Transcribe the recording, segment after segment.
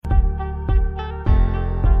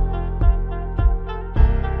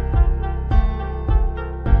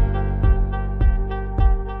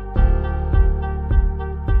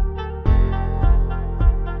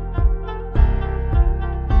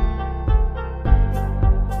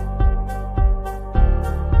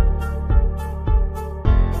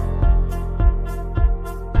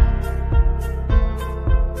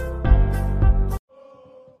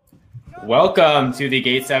Welcome to the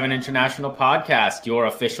Gate 7 International Podcast, your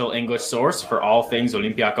official English source for all things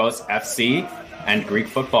Olympiacos FC and Greek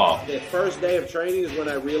football. The first day of training is when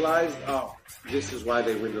I realized, this is why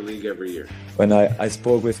they win the league every year. When I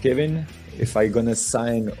spoke with Kevin, if I'm going to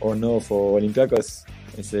sign or no for Olympiacos,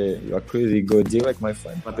 I say, you are crazy, go direct, my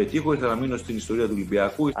friend. Να πετύχω ήθελα να μείνω στην ιστορία του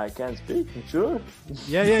Ολυμπιακού. I can't speak, sure.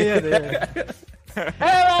 Yeah.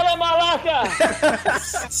 Έλα μαλάκα!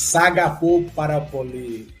 Σ' αγαπώ πάρα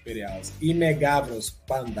πολύ, Πειραιάς. Είμαι Γαύρος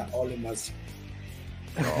πάντα, όλοι μαζί.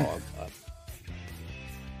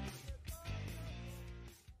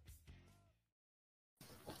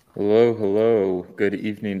 Hello. Good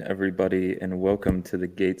evening, everybody, and welcome to the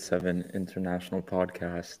Gate 7 International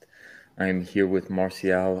Podcast. I am here with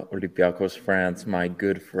Martial, Olympiacos France, my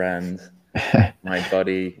good friend, my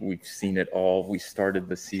buddy. We've seen it all. We started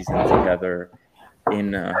the season together in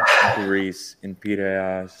Greece, in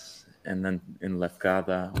Piraeus, and then in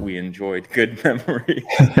Lefkada. We enjoyed good memories.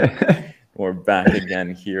 We're back again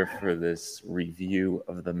here for this review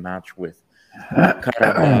of the match with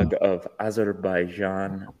QARABAG of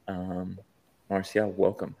Azerbaijan. Martial,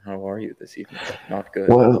 welcome. How are you this evening? Not good.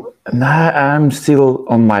 Well, I'm still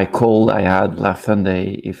on my cold I had last Sunday.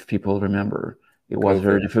 If people remember, it was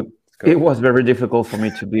very difficult. It was very difficult for me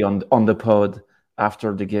to be on the pod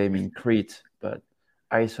after the game in Crete, but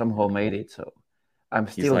I somehow made it. So I'm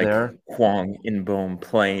still there. Kwang Inbom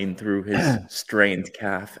playing through his strained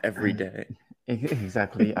calf every day.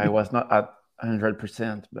 Exactly. I was not at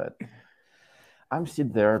 100%, but I'm still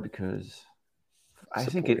there because I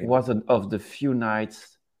think it was of the few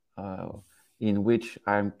nights in which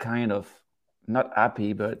I'm kind of not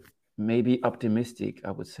happy, but maybe optimistic,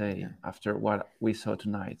 I would say, after what we saw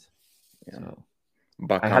tonight. Yeah. So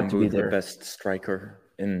Bakambu, the best striker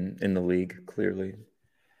in the league, clearly.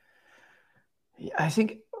 I think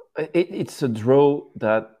it's a draw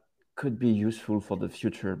that could be useful for the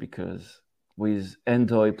future because with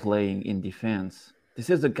Endoy playing in defense, this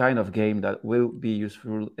is the kind of game that will be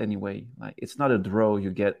useful anyway. Like it's not a draw you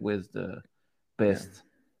get with the best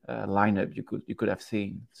lineup you could have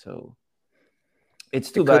seen. So it's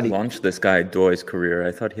too bad. It could launch this guy Doy's career.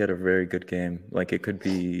 I thought he had a very good game. Like it could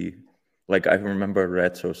be, like I remember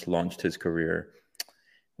Retsos launched his career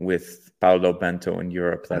with Paulo Bento in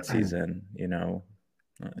Europe that season. You know.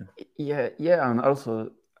 Yeah, and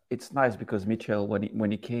also it's nice because Mitchell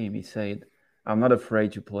when he came, he said, "I'm not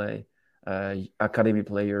afraid to play." Academy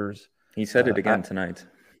players. He said it again tonight.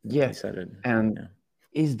 Yeah, he said it, and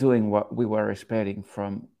he's doing what we were expecting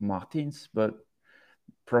from Martins, but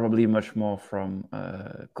probably much more from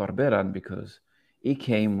Corberan because he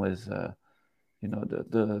came with, the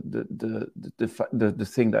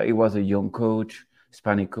thing that he was a young coach,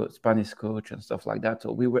 Spanish coach, and stuff like that.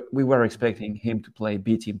 So we were expecting him to play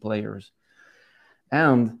B team players,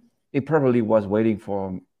 and he probably was waiting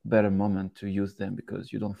for better moment to use them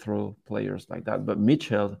because you don't throw players like that. But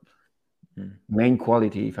Mitchell, main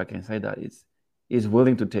quality, if I can say that, is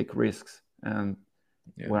willing to take risks. And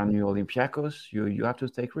when you're Olympiacos, you have to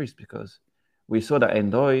take risks because we saw that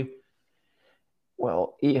Endoy, well,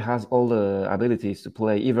 he has all the abilities to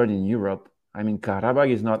play even in Europe. I mean, QARABAG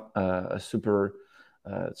is not a super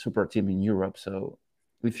team in Europe. So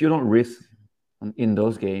if you don't risk in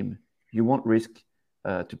those games, you won't risk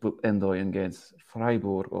to put Endoy against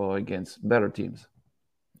Freiburg or against better teams.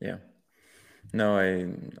 Yeah. No,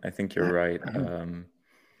 I think you're right.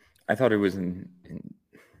 I thought it was in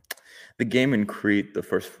the game in Crete, the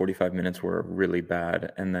first 45 minutes were really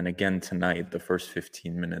bad. And then again tonight, the first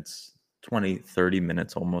 15 minutes, 20, 30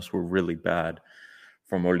 minutes almost were really bad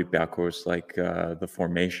from Olympiacos. Like the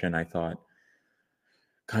formation, I thought,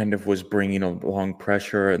 kind of was bringing along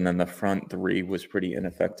pressure. And then the front three was pretty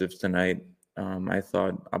ineffective tonight. I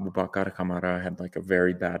thought Aboubakar Kamara had like a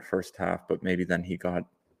very bad first half, but maybe then he got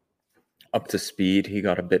up to speed. He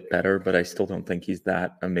got a bit better, but I still don't think he's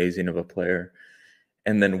that amazing of a player.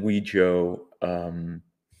 And then Wejo,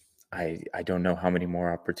 I don't know how many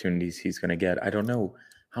more opportunities he's going to get. I don't know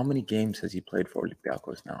how many games has he played for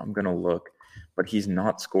Olympiacos now. I'm going to look, but he's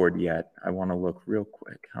not scored yet. I want to look real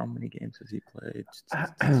quick. How many games has he played?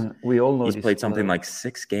 We all know he's played something like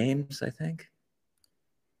 6 games, I think.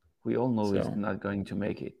 We all know he's not going to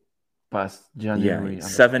make it past January. Yeah,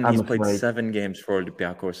 7. He's played 7 games for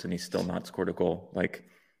Olympiacos and he's still not scored a goal. Like,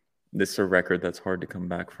 this is a record that's hard to come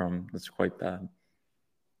back from. That's quite bad.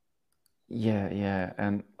 Yeah.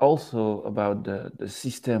 And also about the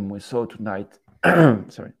system we saw tonight.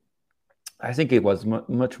 Sorry. I think it was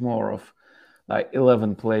much more of like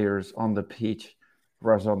 11 players on the pitch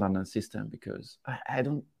rather than a system because I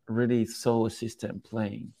don't really saw a system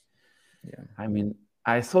playing. Yeah. I mean,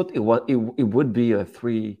 I thought it would be a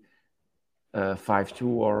 3 5-2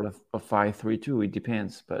 or a 5-3-2. It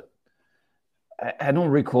depends, but I don't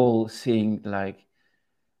recall seeing like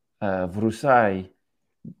Vrusai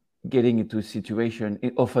getting into a situation,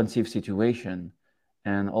 offensive situation,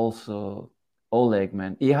 and also Oleg,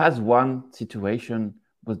 man, he has one situation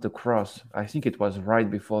with the cross. I think it was right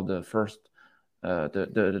before the first,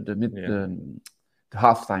 the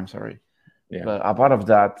halftime. Sorry, but apart of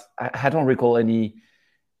that, I don't recall any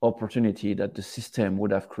opportunity that the system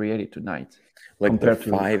would have created tonight. Like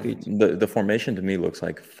the formation to me looks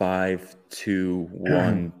like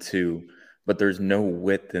 5-2-1-2, but there's no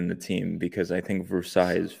width in the team because I think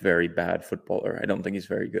Versailles is very bad footballer. I don't think he's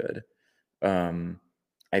very good.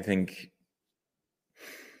 I think,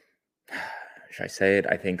 should I say it?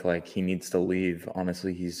 I think like he needs to leave.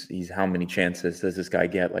 Honestly, he's how many chances does this guy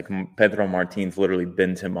get? Like Pedro Martins literally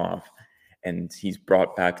bins him off, and he's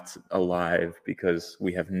brought back alive because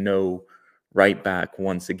we have no right back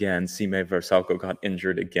once again. Sime Versalco got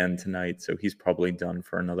injured again tonight, so he's probably done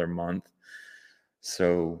for another month.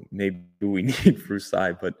 So maybe we need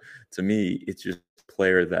Versailles, but to me, it's just a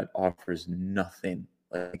player that offers nothing.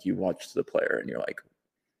 Like you watch the player and you're like,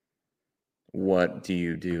 what do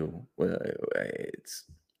you do? It's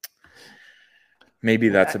maybe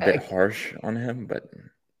that's a bit harsh on him, but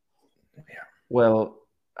yeah. Well,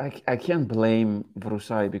 I can't blame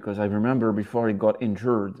Versailles because I remember before he got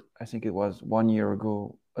injured, I think it was 1 year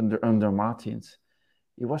ago under Martins,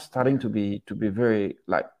 he was starting to be very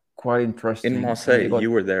like quite interesting. In Marseille,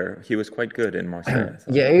 you were there. He was quite good in Marseille.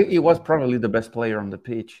 Yeah, he was probably the best player on the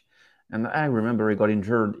pitch. And I remember he got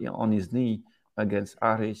injured on his knee against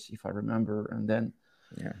Aris, if I remember. And then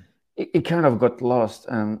it kind of got lost.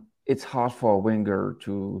 And it's hard for a winger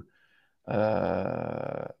to...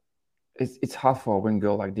 It's hard for a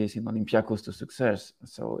winger like this in Olympiacos to success.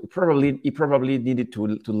 So he probably needed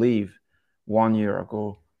to leave 1 year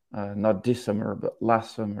ago, not this summer, but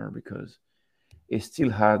last summer, because he still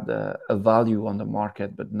had a value on the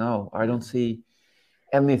market. But no, I don't see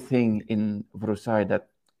anything in Versailles that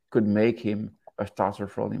could make him a starter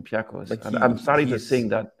for Olympiacos. Like I'm starting to think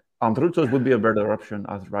that Andrúzos would be a better option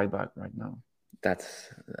as right back right now.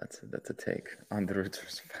 That's a take.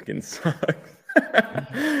 Andrúzos fucking sucks.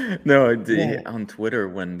 No, on Twitter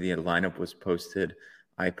when the lineup was posted,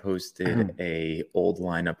 I posted a old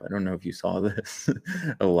lineup. I don't know if you saw this.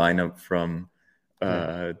 A lineup from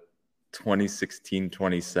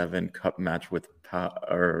 2016-27 cup match with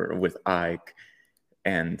Ike,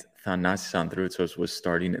 and Thanasis Andrúzos was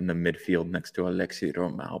starting in the midfield next to Alexi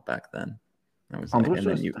Romao back then. I was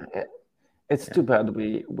it's too bad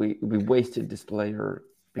we wasted this player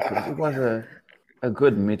because it was a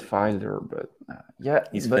good midfielder, but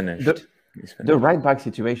he's finished. The right back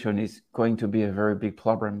situation is going to be a very big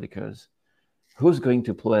problem because who's going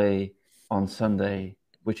to play on Sunday,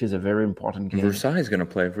 which is a very important game? Versailles is going to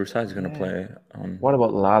play. What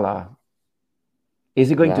about Lala? Is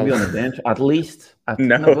he going to be on the bench at least?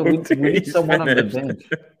 No, we need someone finished. on the bench.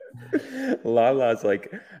 Lala's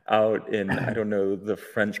like out in, I don't know, the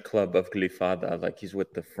French club of Glifada. Like he's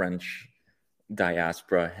with the French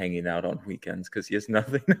diaspora hanging out on weekends because he has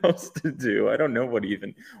nothing else to do. I don't know what do you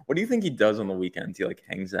think he does on the weekends? He like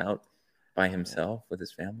hangs out by himself with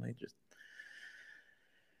his family? Just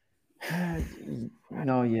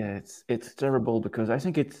it's terrible because I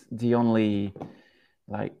think it's the only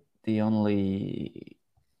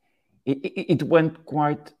it went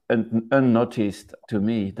quite unnoticed to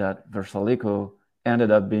me that Versalico ended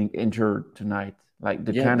up being injured tonight. Like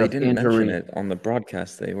the kind of injury. They didn't mention it on the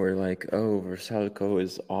broadcast. They were like, "Oh, Versalico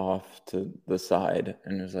is off to the side,"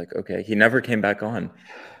 and it was like, "Okay." He never came back on.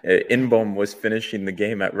 Inbom was finishing the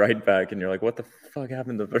game at right back, and you're like, "What the fuck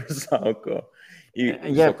happened to Versalico?"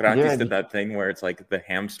 Socrates did that thing where it's like the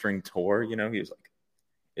hamstring tore. You know, he was like,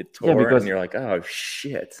 it tore, and you're like, "Oh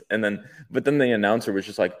shit!" But then the announcer was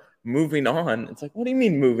just like, "Moving on." It's like, what do you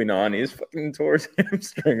mean moving on? He's fucking tore his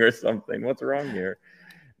hamstring or something. What's wrong here?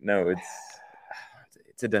 No, it's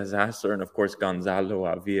a disaster. And of course, Gonzalo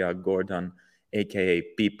Avia Gordon, aka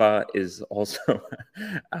Pipa, is also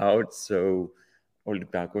out. So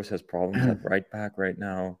Olympiacos has problems at right back right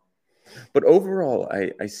now. But overall,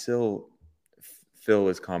 I still, Phil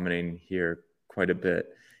is commenting here quite a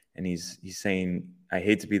bit, and he's saying, I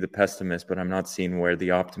hate to be the pessimist, but I'm not seeing where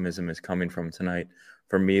the optimism is coming from tonight.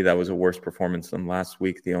 For me, that was a worse performance than last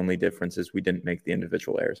week. The only difference is we didn't make the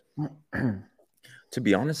individual errors. To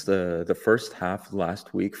be honest, the first half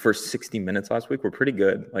last week, first 60 minutes last week were pretty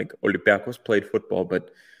good. Like Olympiacos played football,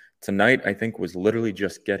 but tonight I think was literally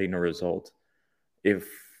just getting a result. If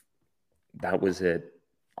that was it,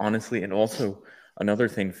 honestly. And also another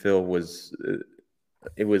thing, Phil, was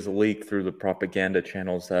it was leaked through the propaganda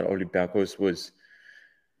channels that Olympiacos was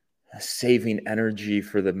saving energy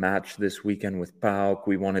for the match this weekend with PAOK.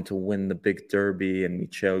 We wanted to win the big derby, and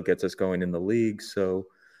Michel gets us going in the league. So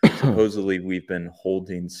supposedly we've been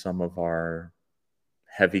holding some of our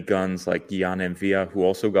heavy guns like Jan Envia, who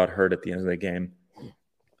also got hurt at the end of the game.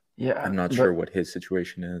 Yeah, I'm not sure what his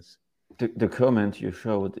situation is. The comment you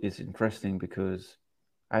showed is interesting because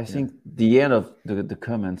I think the end of the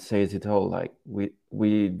comment says it all. Like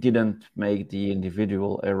we didn't make the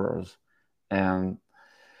individual errors, and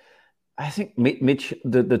I think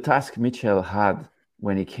the task Mitchell had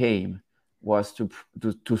when he came was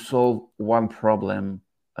to solve one problem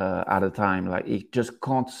at a time. Like he just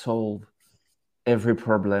can't solve every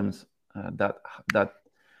problems that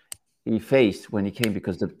he faced when he came,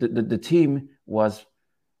 because the team was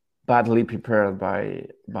badly prepared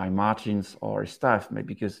by Martins or staff,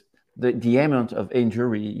 maybe because the amount of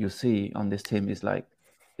injury you see on this team is like,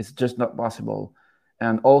 it's just not possible.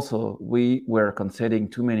 And also we were conceding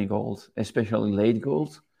too many goals, especially late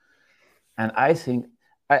goals. And I think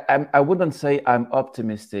I wouldn't say I'm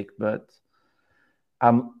optimistic, but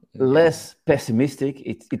I'm less pessimistic.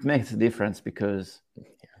 It makes a difference, because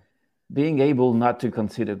being able not to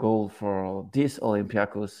concede a goal for this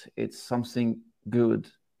Olympiacos, it's something good.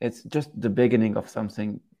 It's just the beginning of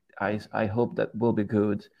something I hope that will be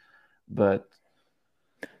good. But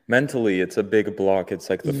mentally, it's a big block. It's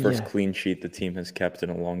like the first clean sheet the team has kept in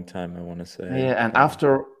a long time, I want to say. Yeah, and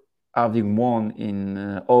after having won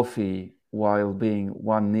in Ofi while being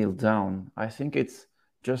 1-0 down, I think it's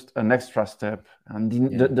just an extra step. And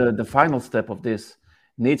the final step of this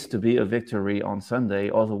needs to be a victory on Sunday.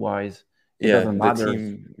 Otherwise, it doesn't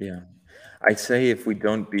matter. I say if we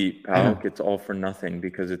don't beat PAOK, it's all for nothing,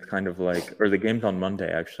 because it's kind of like, or the game's on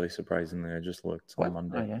Monday, actually, surprisingly. I just looked on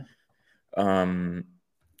Monday.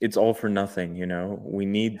 It's all for nothing, you know? We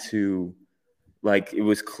need to, like, it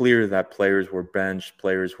was clear that players were benched,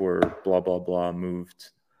 players were blah, blah, blah, moved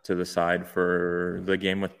to the side for the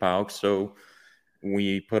game with PAOK. So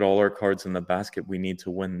we put all our cards in the basket. We need to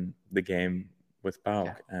win the game with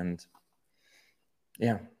PAOK. And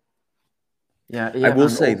I will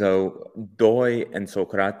say, though, Doi and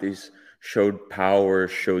Socrates showed power,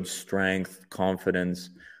 showed strength, confidence,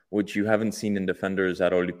 which you haven't seen in defenders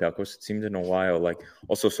at Olympiacos, it seemed, in a while. Like,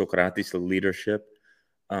 also Socrates, the leadership.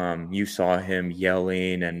 You saw him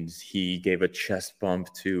yelling, and he gave a chest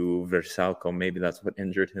bump to Versalco. Maybe that's what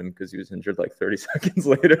injured him, because he was injured like 30 seconds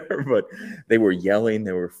later. But they were yelling,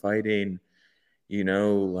 they were fighting, you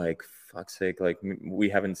know, like, fuck's sake. Like, we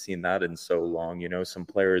haven't seen that in so long, you know, some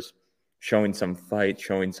players showing some fight,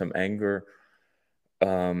 showing some anger.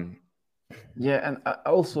 And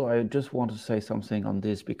also I just want to say something on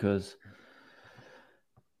this, because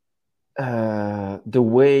the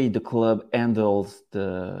way the club handles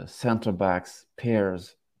the center backs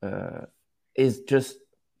pairs is just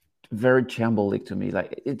very shambolic to me.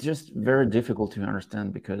 Like, it's just very difficult to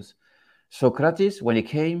understand, because Socrates, when he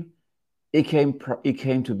came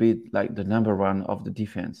to be like the number one of the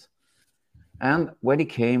defense. And when he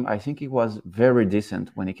came, I think he was very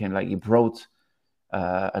decent when he came. Like, he brought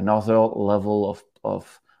another level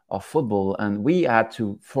of football, and we had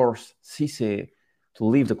to force Cisse to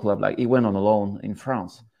leave the club. Like, he went on a loan in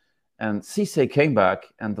France, and Cisse came back,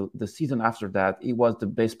 and the season after that, he was the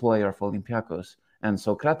best player for Olympiacos. And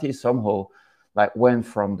Socrates somehow like went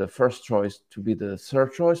from the first choice to be the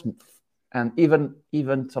third choice, and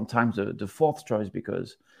even sometimes the fourth choice,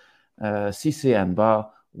 because Cisse and Ba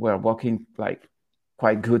were working like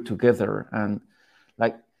quite good together. And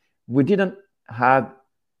like, we didn't have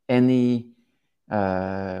any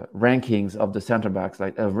rankings of the center backs,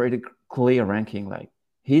 like a very clear ranking. Like,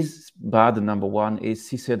 is Ba the number one? Is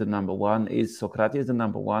Cisse the number one? Is Socrates the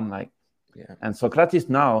number one? Like, and Socrates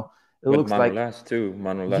now, it looks Manolas like too.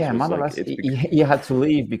 Manolas, he had to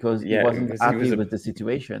leave because he wasn't happy with the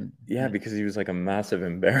situation. Because he was like a massive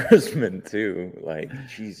embarrassment too. Like,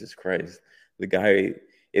 Jesus Christ, the guy.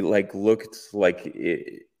 It like looked like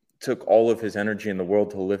it took all of his energy in the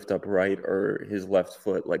world to lift up right or his left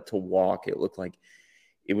foot, like to walk. It looked like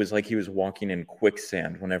he was walking in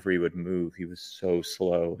quicksand whenever he would move. He was so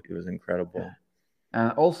slow. It was incredible.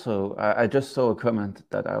 And also, I just saw a comment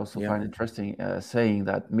that I also find interesting, saying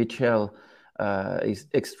that Michel is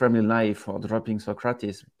extremely naive for dropping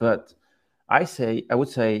Socrates. But I would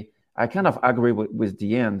say I kind of agree with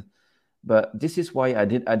the end. But this is why I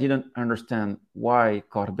didn't understand why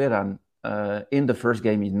Corberan in the first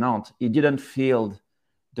game in Nantes, he didn't field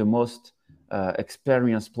the most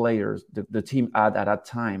experienced players the team had at that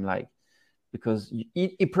time, like, because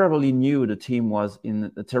he probably knew the team was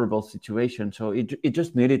in a terrible situation, so it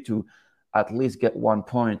just needed to at least get 1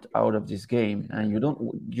 point out of this game, and you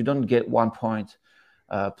don't get 1 point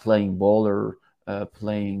playing baller,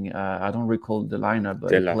 playing. I don't recall the lineup, but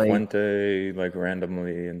De he La played. Fuente like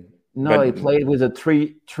randomly and. No, he played with a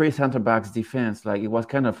three center backs defense. Like it was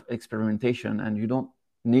kind of experimentation, and you don't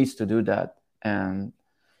need to do that. And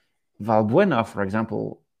Valbuena, for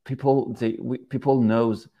example, people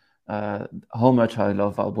knows how much I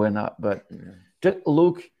love Valbuena, but just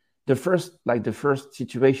look the first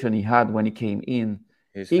situation he had when he came in.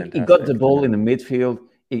 He got the ball in the midfield.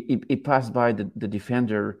 He passed by the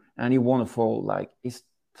defender, and he won a foul. Like he's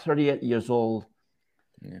 38 years old.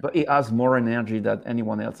 Yeah. But he has more energy than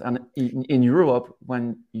anyone else. And in Europe,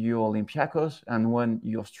 when you're Olympiacos and when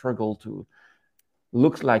you struggle to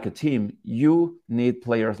look like a team, you need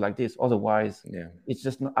players like this. Otherwise, it's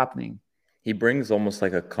just not happening. He brings almost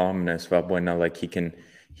like a calmness, Valbuena. Like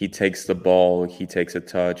he takes the ball, he takes a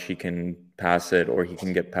touch, he can pass it, or he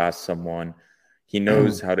can get past someone. He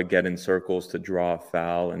knows how to get in circles to draw a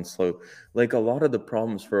foul and slow. Like a lot of the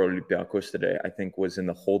problems for Olympiacos today, I think, was in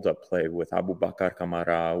the hold-up play with Aboubakar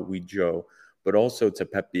Kamara, Ouidjo, but also to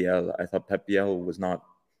Pep Biel. I thought Pep Biel was not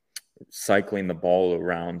cycling the ball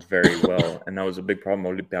around very well, and that was a big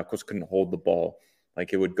problem. Olympiacos couldn't hold the ball.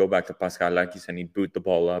 Like it would go back to Pascalakis and he'd boot the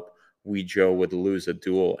ball up. Ouidjo would lose a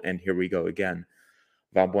duel, and here we go again.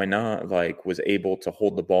 Valbuena was able to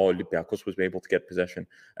hold the ball. Olympiacos was able to get possession.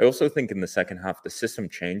 I also think in the second half the system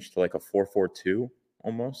changed to like a 4-4-2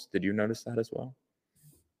 almost. Did you notice that as well?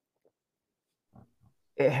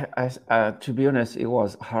 To be honest, it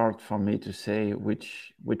was hard for me to say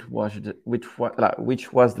which was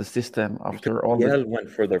the system after because all. Biel went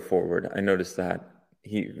further forward. I noticed that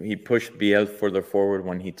he pushed Biel further forward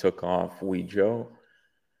when he took off Ouidjo.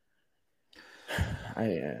 I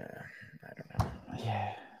don't know.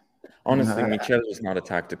 Yeah. Honestly, Michel is not a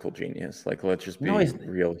tactical genius. Like, let's just be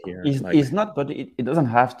real here. He's not, but it doesn't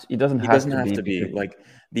have to. It doesn't have to be. Like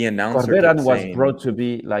the announcer was brought to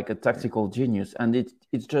be like a tactical genius, and it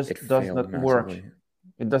just does not work.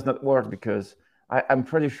 It does not work because I'm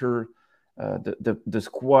pretty sure the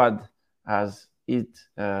squad as it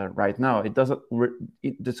right now. It doesn't.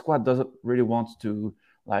 The squad doesn't really want to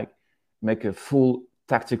like make a full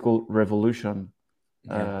tactical revolution.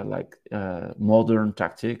 Modern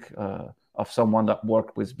tactic of someone that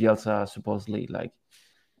worked with Bielsa supposedly. Like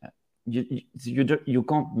you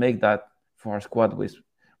can't make that for a squad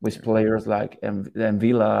with players like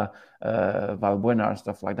Villa, Valbuena, and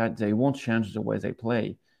stuff like that. They won't change the way they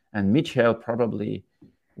play, and Michel probably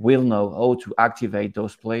will know how to activate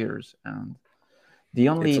those players. And the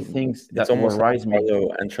only things that worries me,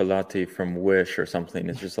 Carlo Ancelotti from Wish or something.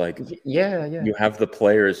 It's just like you have the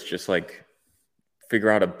players just like figure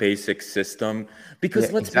out a basic system,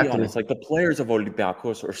 because let's be honest, like the players of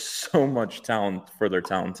Olympiacos are so much further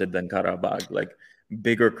talented than QARABAG, like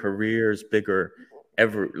bigger careers,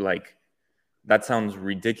 like that sounds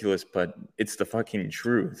ridiculous, but it's the fucking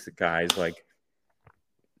truth, guys. Like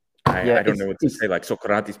I don't know what to say. Like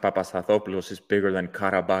Socrates Papastathopoulos is bigger than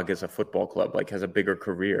QARABAG as a football club, like has a bigger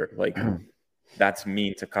career. Like that's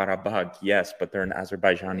mean to QARABAG, yes, but they're an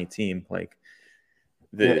Azerbaijani team. Like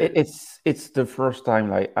it's the first time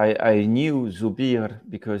like I knew Zubir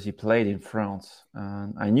because he played in France,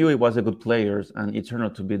 and I knew he was a good player, and he turned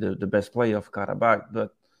out to be the best player of QARABAG.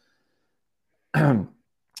 But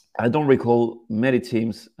I don't recall many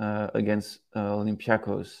teams against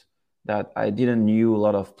Olympiacos that I didn't knew a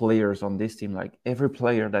lot of players on this team. Like every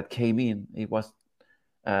player that came in, it was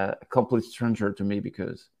a complete stranger to me,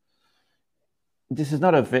 because this is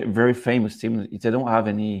not a very famous team. They don't have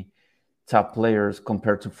any top players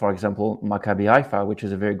compared to, for example, Maccabi Haifa, which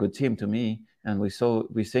is a very good team to me, and we're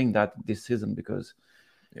seeing that this season because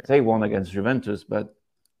they won against Juventus. But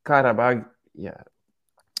QARABAG,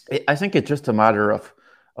 I think it's just a matter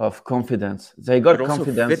of confidence. They got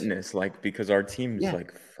confidence, fitness, like because our team's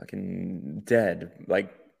like fucking dead.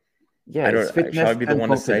 Like fitness. Shall I be the one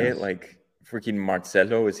to say it? Like freaking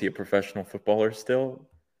Marcelo, is he a professional footballer still?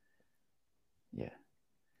 Yeah,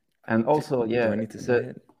 and also do I need to say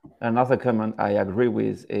it? Another comment I agree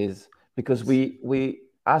with is because we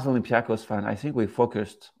as Olympiacos fan, I think we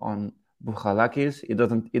focused on Bouchalakis.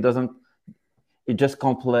 He just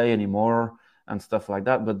can't play anymore and stuff like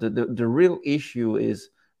that. But the real issue is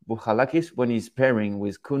Bouchalakis when he's pairing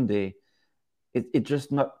with Koundé, it's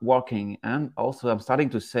just not working. And also I'm starting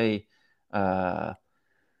to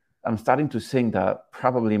think that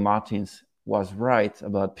probably Martins was right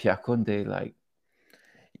about Pierre Koundé. Like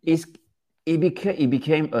he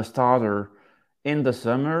became a starter in the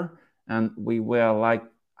summer, and we were like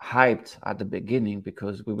hyped at the beginning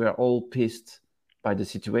because we were all pissed by the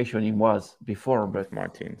situation he was before. But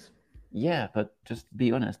Martins, Yeah, but just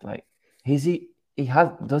be honest. Like, does he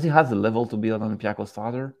have the level to be an Olympiacos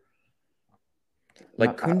starter?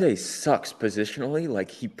 Like Koundé sucks positionally.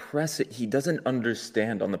 Like he doesn't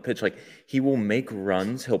understand on the pitch. Like he will make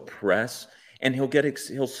runs, he'll press, and he'll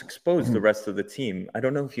expose the rest of the team. I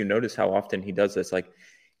don't know if you notice how often he does this. Like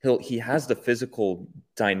he has the physical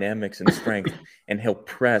dynamics and strength, and he'll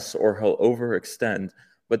press or he'll overextend,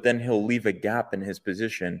 but then he'll leave a gap in his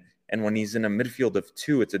position. And when he's in a midfield of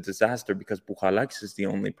two, it's a disaster because Bouchalakis is the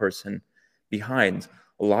only person behind.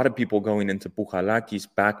 A lot of people going into Bouchalakis,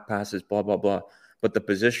 back passes, blah blah blah. But the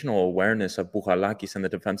positional awareness of Bouchalakis and the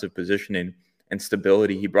defensive positioning and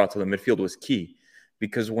stability he brought to the midfield was key.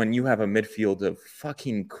 Because when you have a midfield of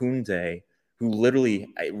fucking Koundé, who literally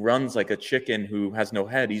runs like a chicken who has no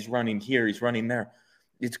head, he's running here, he's running there.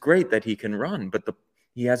 It's great that he can run, but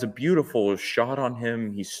he has a beautiful shot on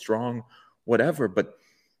him. He's strong, whatever. But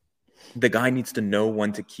the guy needs to know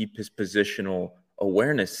when to keep his positional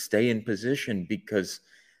awareness, stay in position, because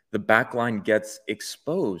the back line gets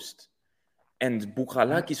exposed. And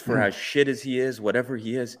Bouchalakis, for as shit as he is, whatever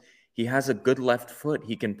he is, he has a good left foot.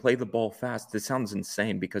 He can play the ball fast. This sounds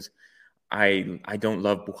insane because I don't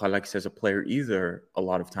love Bouchalakis as a player either a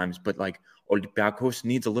lot of times, but like Olympiacos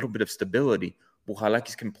needs a little bit of stability.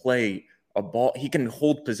 Bouchalakis can play a ball. He can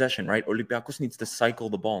hold possession, right? Olympiacos needs to cycle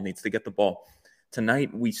the ball, needs to get the ball.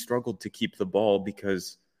 Tonight, we struggled to keep the ball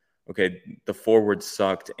because, okay, the forward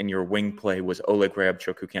sucked and your wing play was Oleg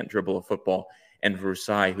Ryabchuk, who can't dribble a football, and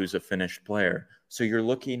Versailles, who's a finished player. So you're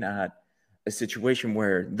looking at a situation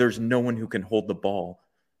where there's no one who can hold the ball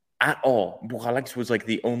at all. Bouchalakis was like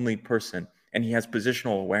the only person, and he has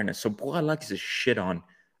positional awareness. So Bouchalakis is shit on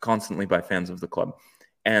constantly by fans of the club.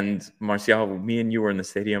 And Martial, me and you were in the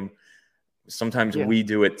stadium. Sometimes we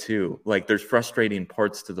do it too. Like there's frustrating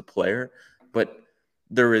parts to the player, but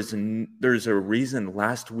there's a reason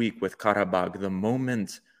last week with QARABAG, the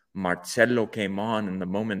moment Marcelo came on and the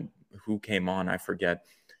moment who came on, I forget,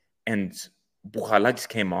 and Bouchalakis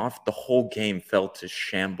came off, the whole game fell to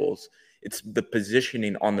shambles. It's the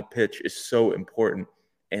positioning on the pitch is so important.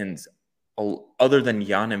 And other than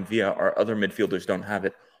Jan and Villa, our other midfielders don't have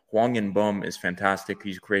it. Hwang and Bom is fantastic.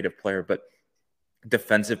 He's a creative player, but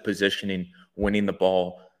defensive positioning, winning the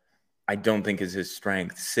ball, I don't think is his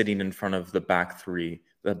strength. Sitting in front of the back three,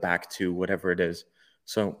 the back two, whatever it is.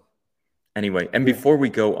 So anyway, and before we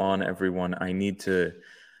go on, everyone, I need to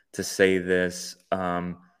say this.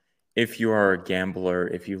 If you are a gambler,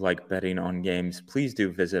 if you like betting on games, please do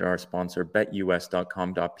visit our sponsor,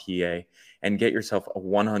 betus.com.pa, and get yourself a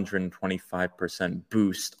 125%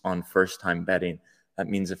 boost on first-time betting. That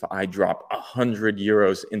means if I drop 100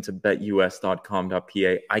 euros into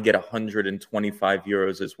betus.com.pa, I get 125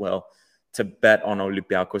 euros as well to bet on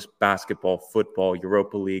Olympiacos basketball, football,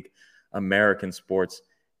 Europa League, American sports,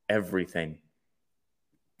 everything.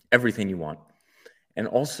 Everything you want. And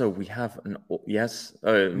also, we have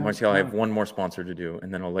Martial, I have one more sponsor to do,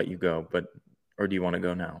 and then I'll let you go. Or do you want to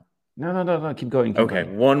go now? No. Keep going. Okay,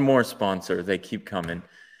 one more sponsor. They keep coming.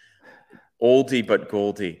 Oldie but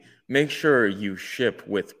Goldie. Make sure you ship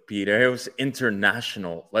with Piraeus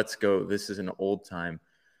International. Let's go. This is an old time.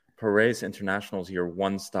 Piraeus International is your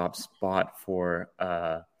one-stop spot for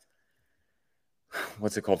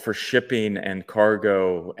for shipping and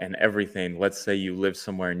cargo and everything. Let's say you live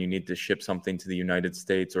somewhere and you need to ship something to the United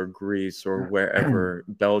States or Greece or wherever,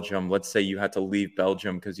 Belgium. Let's say you had to leave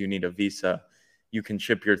Belgium because you need a visa. You can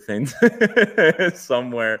ship your things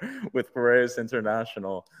somewhere with Piraeus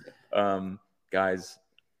International. Guys,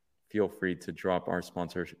 feel free to drop our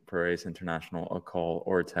sponsor, Piraeus International, a call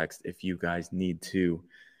or a text if you guys need to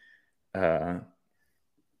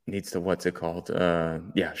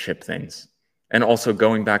ship things. And also,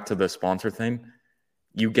 going back to the sponsor thing,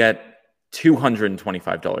 you get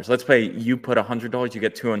 $225. Let's say you put $100, you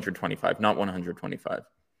get $225, not $125.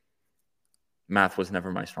 Math was never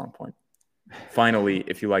my strong point. Finally,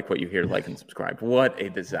 if you like what you hear, like and subscribe. What a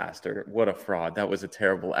disaster. What a fraud. That was a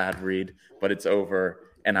terrible ad read, but it's over,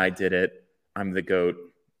 and I did it. I'm the GOAT.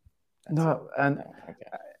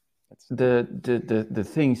 The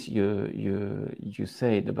things you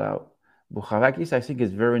said about Bouchalakis, I think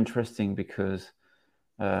is very interesting because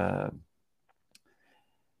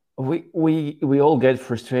we all get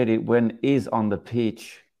frustrated when he's on the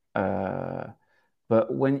pitch, but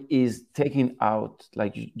when he's taken out,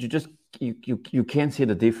 like you can't see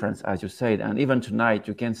the difference, as you said, and even tonight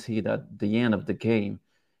you can see that at the end of the game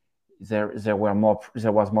there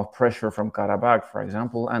was more pressure from QARABAG, for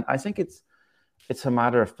example, and I think it's a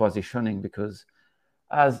matter of positioning because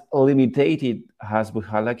as limited as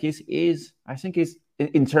Bouchalakis is, I think is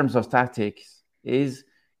in terms of tactics is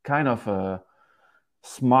kind of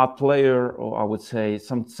smart player, or I would say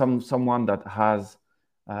someone that has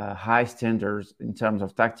high standards in terms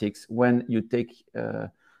of tactics. When you take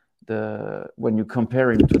when you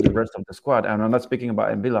compare him to the rest of the squad, and I'm not speaking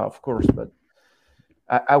about Mbila, of course, but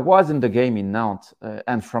I was in the game in Nantes,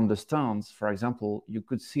 and from the stands, for example, you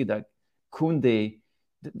could see that Koundé.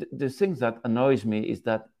 The things that annoys me is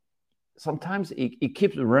that sometimes he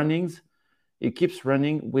keeps running. He keeps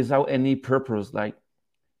running without any purpose. Like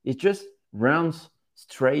it just runs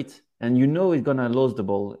straight, and you know he's gonna lose the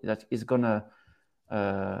ball. That he's gonna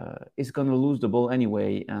lose the ball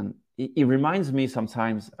anyway. And it reminds me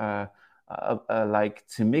sometimes like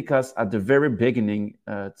Tsimikas at the very beginning.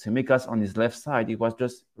 Tsimikas on his left side, he was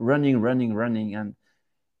just running, and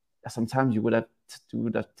sometimes you would have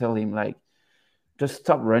to tell him like, just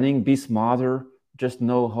stop running, be smarter, just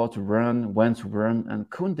know how to run, when to run. And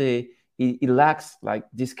Koundé, he lacks like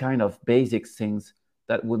this kind of basic things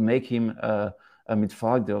that would make him a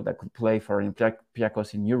midfielder that could play for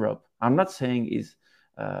Olympiacos in Europe. I'm not saying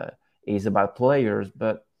he's about players,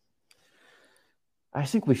 but I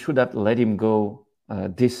think we should have let him go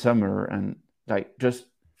this summer and like just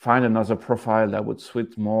find another profile that would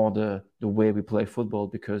suit more the way we play football,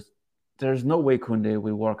 because there's no way Koundé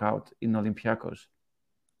will work out in Olympiacos.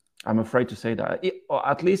 I'm afraid to say that. Or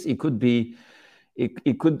at least it could be a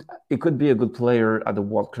good player at the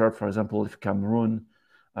World Cup, for example, if Cameroon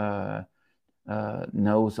knows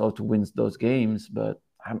how to win those games. But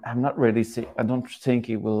I'm not really. I don't think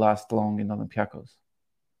it will last long in Olympiacos.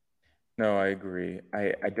 No, I agree.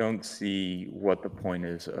 I don't see what the point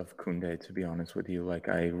is of Koundé, to be honest with you. Like,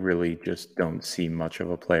 I really just don't see much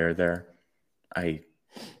of a player there. I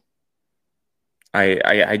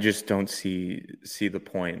just don't see the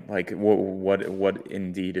point. Like, what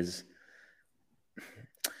indeed is,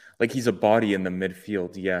 like, he's a body in the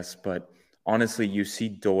midfield, yes, but honestly, you see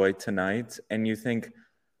Doi tonight, and you think,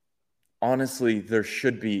 honestly, there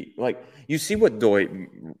should be, like, you see what Doi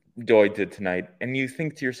did tonight, and you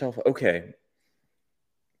think to yourself, okay,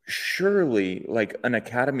 surely, like, an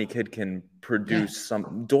academy kid can produce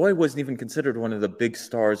some. Doi wasn't even considered one of the big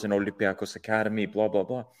stars in Olympiacos Academy, blah, blah,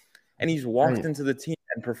 blah. And he's walked into the team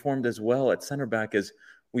and performed as well at center back as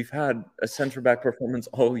we've had a center back performance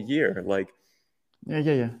all year. Like,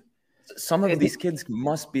 some of these kids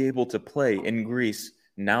must be able to play in Greece,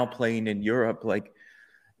 now playing in Europe. Like,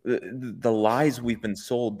 the lies we've been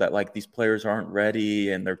sold that, like, these players aren't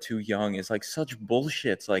ready and they're too young is, like, such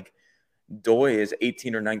bullshit. It's like, Doi is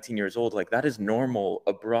 18 or 19 years old. Like, that is normal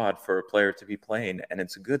abroad for a player to be playing, and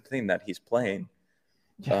it's a good thing that he's playing.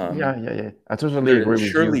 I totally agree with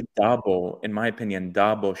you. Surely Dabo, in my opinion,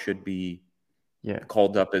 Dabo should be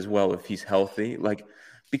called up as well if he's healthy. Like,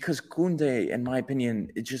 because Koundé, in my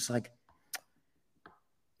opinion, it's just like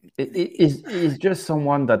he's just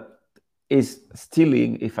someone that is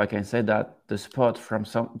stealing, if I can say that, the spot from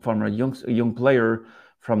a young player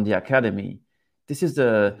from the academy. This is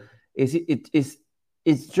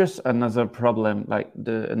it's just another problem, like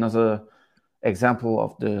another example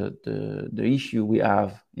of the issue we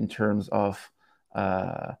have in terms of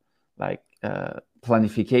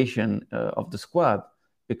planification of the squad,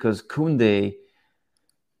 because Koundé,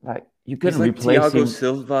 like, you can replace like Thiago him.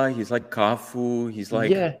 Silva, he's like Cafu, he's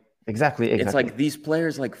like exactly. It's like these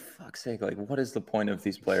players, like, fuck's sake, like, what is the point of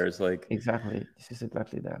these players? Like, exactly, this is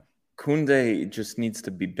exactly that. Koundé just needs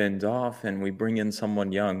to be binned off, and we bring in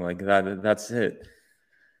someone young. Like, that's it.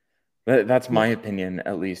 That's my opinion,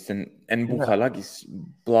 at least. And Bouchalakis,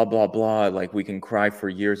 blah, blah, blah. Like, we can cry for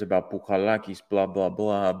years about Bouchalakis, blah, blah,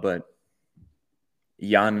 blah. But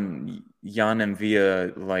Jan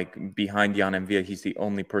Mvia, like, behind Jan Mvia, he's the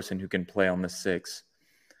only person who can play on the 6.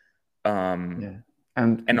 And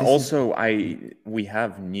also, we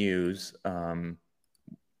have news.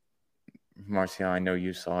 Marcia, I know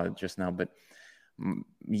you saw it just now, but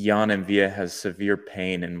Jan Mvia has severe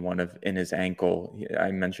pain in his ankle. I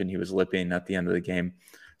mentioned he was limping at the end of the game.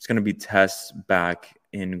 It's going to be tests back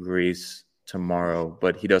in Greece tomorrow,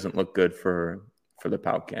 but he doesn't look good for the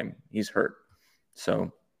PAOK game. He's hurt.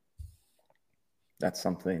 So that's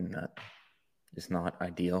something that is not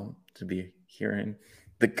ideal to be hearing.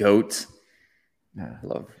 The GOAT. Yeah.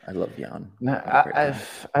 I love Jan. No,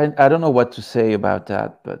 I don't know what to say about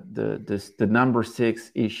that, but the number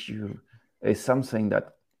 6 issue is something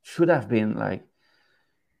that should have been like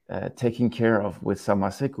taken care of with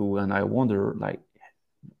Samaseku, and I wonder, like,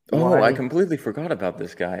 why? I completely forgot about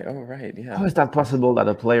this guy. Oh, right, yeah. How is that possible that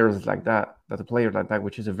a player like that,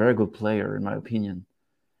 which is a very good player in my opinion,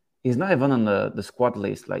 he's not even on the squad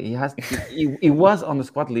list? Like, he was on the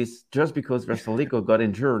squad list just because Versalico got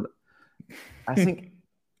injured. I think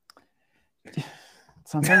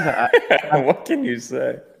sometimes What can you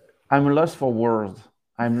say? I'm lost for words.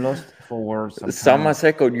 Sometimes.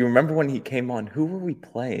 Samaseko, you remember when he came on? Who were we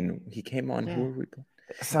playing? He came on. Yeah. Who were we playing?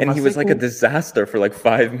 And he was like a disaster for like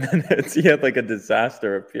 5 minutes. He had like a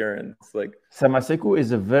disaster appearance. Like Samaseku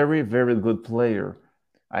is a very, very good player.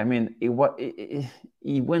 I mean, he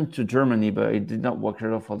went to Germany, but it did not work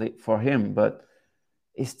out for him. But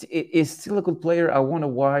he's still a good player. I wonder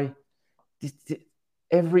why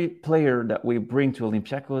every player that we bring to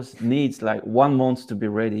Olympiacos needs like 1 month to be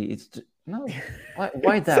ready.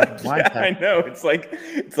 Why that? Why that? I know. It's like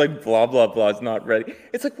blah blah blah is not ready.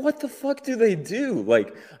 It's like, what the fuck do they do?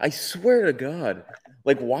 Like, I swear to God,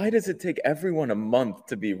 like, why does it take everyone a month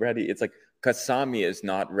to be ready? It's like Kasami is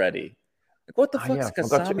not ready. Like, what the fuck's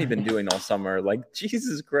Kasami been doing all summer? Like,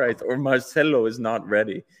 Jesus Christ. Or Marcelo is not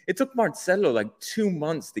ready. It took Marcelo like 2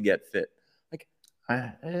 months to get fit.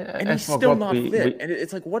 And he's still not fit. And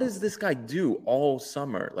it's like, what does this guy do all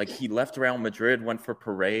summer? Like, he left Real Madrid, went for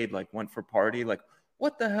parade, like went for party. Like,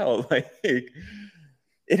 what the hell? Like,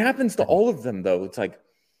 it happens to all of them, though. It's like,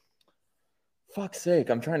 fuck's sake.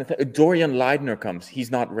 I'm trying to think. Dorian Leidner comes. He's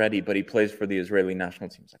not ready, but he plays for the Israeli national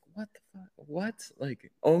team. It's like, what the fuck? What? Like,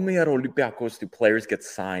 only at Olympiacos do players get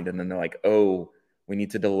signed, and then they're like, oh, we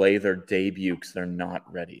need to delay their debut because they're not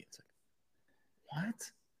ready. It's like,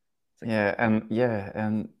 what? I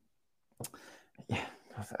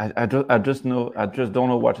just don't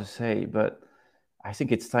know what to say, but I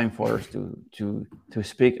think it's time for us to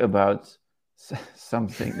speak about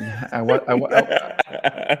something. I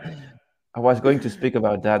was going to speak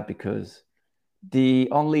about that because the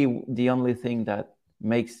only thing that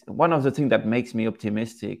makes me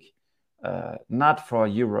optimistic, not for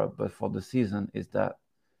Europe but for the season, is that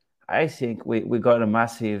I think we got a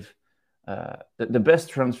massive. The best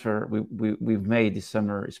transfer we've made this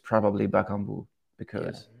summer is probably Bakambu,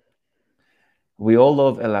 because we all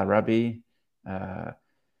love El Arabi.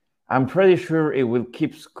 I'm pretty sure it will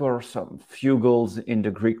score some few goals in the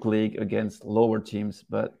Greek league against lower teams,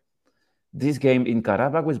 but this game in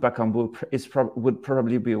QARABAG with Bakambu would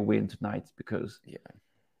probably be a win tonight, because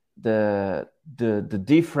the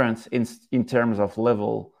difference in terms of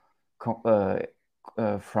level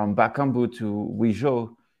from Bakambu to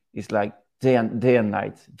Wijo is like day and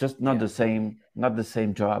night, just not the same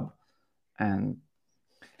job. And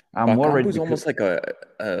I'm worried. Bakambu's almost like a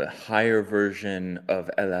higher version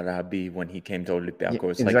of El Arabi when he came to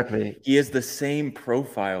Olympiacos. Yeah, exactly. Like, he has the same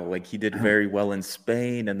profile. Like, he did very well in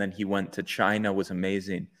Spain, and then he went to China, was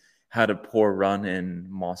amazing. Had a poor run in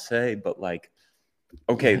Marseille, but like,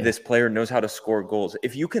 okay, this player knows how to score goals.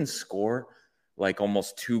 If you can score like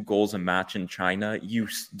almost 2 goals a match in China, you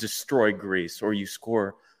destroy Greece. Or you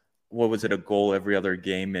score, what was it, a goal every other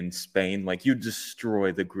game in Spain? Like, you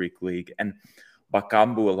destroy the Greek league. And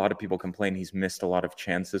Bakambu, a lot of people complain he's missed a lot of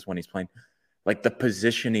chances when he's playing. Like, the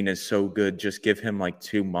positioning is so good. Just give him like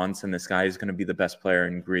 2 months, and this guy is going to be the best player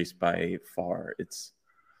in Greece by far.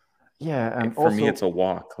 And for me, it's a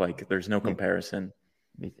walk. Like, there's no comparison.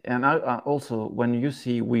 And I also, when you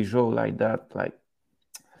see Wijo like that, like,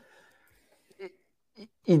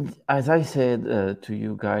 as I said to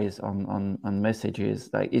you guys on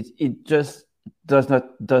messages, like it just does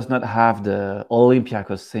not have the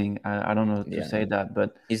Olympiacos thing. I don't know to say that,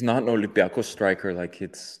 but he's not an Olympiacos striker. Like,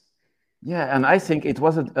 it's and I think it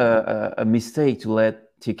wasn't a mistake to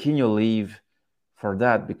let Tiquinho leave for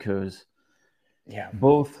that, because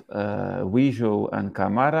both Wijo and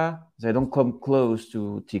Camara, they don't come close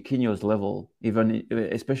to Tiquinho's level,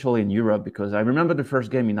 especially in Europe, because I remember the first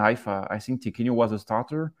game in Haifa, I think Tiquinho was a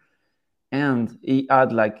starter, and he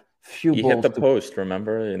had like few balls. He hit the post,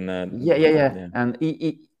 remember? In that. And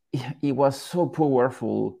he was so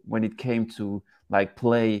powerful when it came to like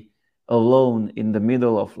play alone in the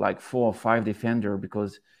middle of like 4 or 5 defender,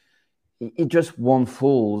 because he just won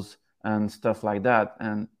fouls and stuff like that.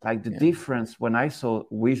 And like the difference when I saw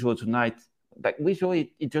Wijo tonight, like Wijo,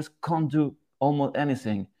 he just can't do almost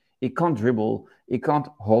anything. He can't dribble. He can't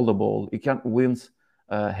hold the ball. He can't win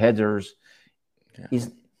headers.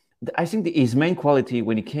 I think his main quality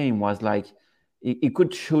when he came was like he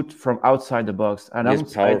could shoot from outside the box. And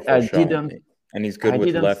and he's good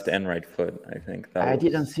with left and right foot. I think I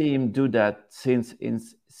didn't see him do that since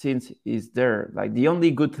he's there. Like, the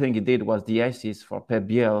only good thing he did was the assist for Pep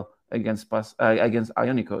Biel against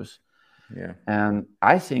Ionikos. Yeah, and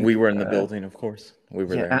I think we were in the building. Of course, we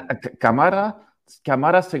were there. And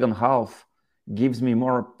Camara's second half gives me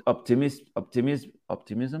more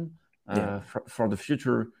optimism for the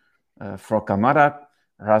future for Camara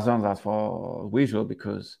rather than for Wijo,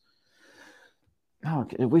 because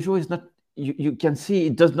Wijo is not. you can see he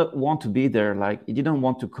does not want to be there. Like he didn't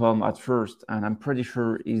want to come at first, and I'm pretty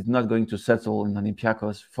sure he's not going to settle in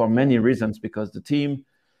Olympiacos for many reasons, because the team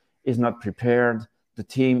is not prepared, the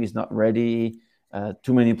team is not ready,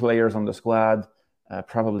 too many players on the squad.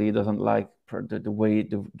 Probably doesn't like the way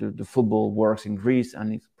the football works in Greece,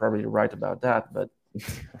 and he's probably right about that. But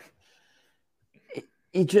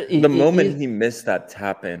the moment he missed that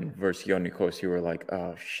tap in versus Ionikos, you were like,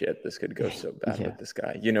 oh shit, this could go so bad with this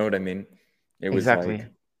guy. You know what I mean? It was like,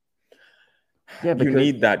 you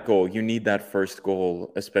need that goal. You need that first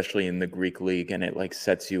goal, especially in the Greek league, and it like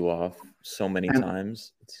sets you off so many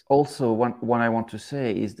times. Also, what I want to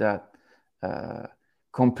say is that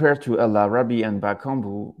compared to El Arabi and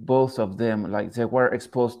Bakambu, both of them, like, they were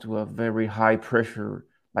exposed to a very high pressure,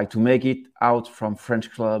 like to make it out from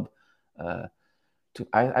French club.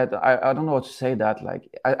 I don't know what to say that, like,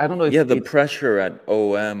 I don't know if the pressure at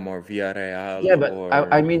OM or Villarreal. Yeah, but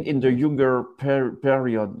I mean in the younger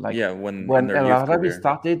period, like when El Arabi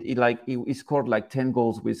started, he scored like 10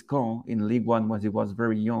 goals with Caen in League One when he was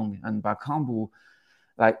very young, and Bakambu,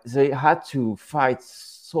 like, they had to fight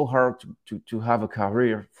so hard to have a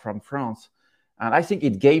career from France, and I think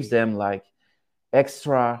it gave them like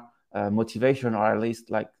extra motivation, or at least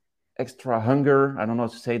like extra hunger. I don't know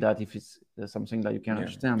how to say that, if it's something that you can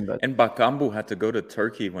understand. But and Bakambu had to go to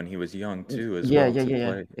Turkey when he was young too, as well.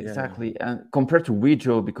 Play. Exactly. And compared to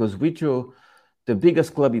Wijo, because Wijo, the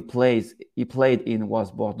biggest club he played in was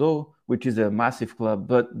Bordeaux, which is a massive club.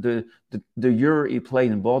 But the year he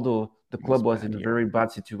played in Bordeaux, the club was in a very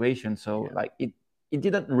bad situation. So like it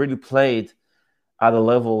didn't really play it at a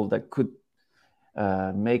level that could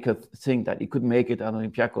make us think that he could make it at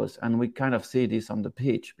Olympiacos, and we kind of see this on the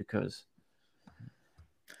pitch because.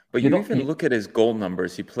 But you even look at his goal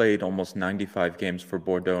numbers. He played almost 95 games for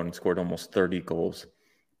Bordeaux and scored almost 30 goals.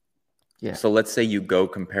 Yeah. So let's say you go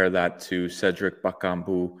compare that to Cedric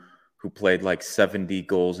Bakambu, who played like 70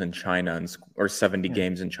 goals in China or 70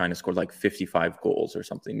 games in China, scored like 55 goals or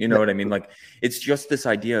something. You know what I mean? Like, it's just this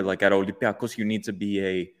idea, like at Olympiacos, you need to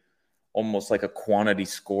be almost like a quantity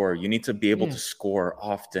scorer. You need to be able to score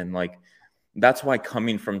often. Like, that's why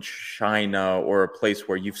coming from China or a place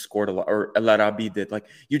where you've scored a lot, or El Arabi did, like,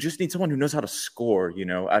 you just need someone who knows how to score, you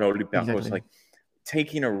know, at Olympiacos. Like,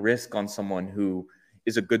 taking a risk on someone who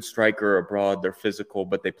is a good striker abroad, they're physical,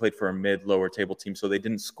 but they played for a lower table team, so they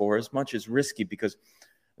didn't score as much, is risky because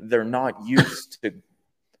they're not used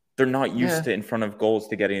to in front of goals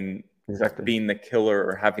to getting being the killer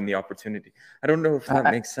or having the opportunity. I don't know if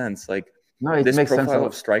that makes sense. Like, this profile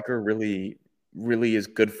of striker really is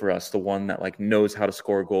good for us. The one that like knows how to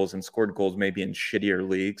score goals and scored goals maybe in shittier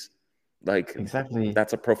leagues. Like,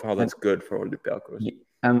 that's a profile that's good for Olympiacos.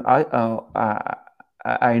 And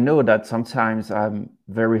I know that sometimes I'm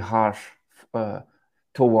very harsh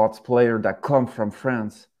towards players that come from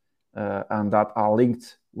France and that are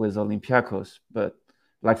linked with Olympiacos. But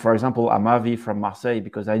like, for example, Amavi from Marseille,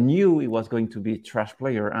 because I knew he was going to be a trash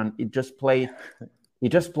player, and he just played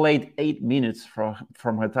 8 minutes from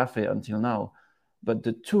Getafe until now. But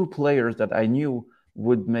the two players that I knew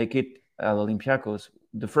would make it at Olympiacos,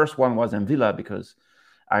 the first one was Mvila, because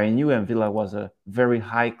I knew Mvila was a very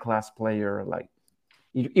high-class player. Like,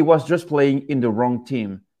 he was just playing in the wrong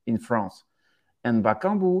team in France. And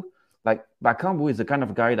Bakambu is the kind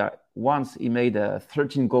of guy that once he made a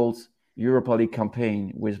 13 goals Europa League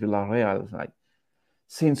campaign with Villarreal. Like,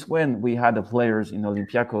 since when we had the players in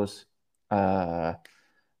Olympiacos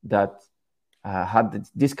that had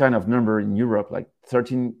this kind of number in Europe, like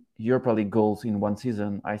 13 Europa League goals in one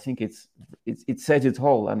season? I think it says it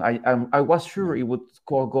all. And I was sure he would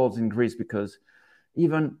score goals in Greece, because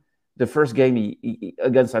even the first game he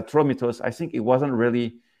against Atromitos, I think he wasn't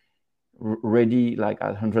really ready like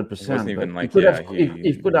at 100%.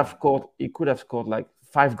 He could have scored like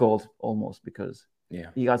 5 goals almost, because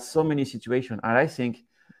he got so many situations. And I think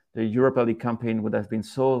the Europa League campaign would have been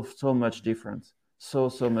so much different. So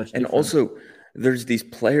much different. And also, there's these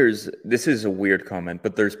players, this is a weird comment,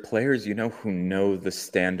 but there's players, you know, who know the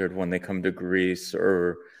standard when they come to Greece,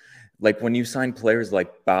 or like when you sign players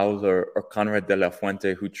like Paul or Conrad de la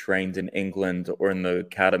Fuente, who trained in England or in the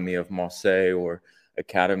academy of Marseille or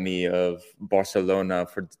academy of Barcelona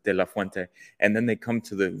for de la Fuente, and then they come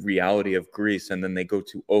to the reality of Greece, and then they go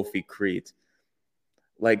to Ofi Crete.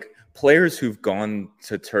 Like, players who've gone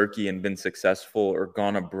to Turkey and been successful, or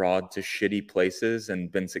gone abroad to shitty places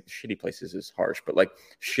and been shitty places is harsh, but like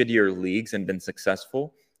shittier leagues and been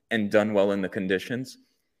successful and done well in the conditions,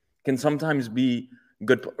 can sometimes be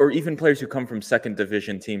good. Or even players who come from second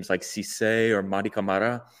division teams like Cissé or Madi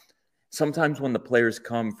Camara. Sometimes when the players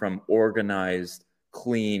come from organized,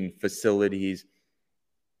 clean facilities,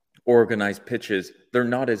 organized pitches, they're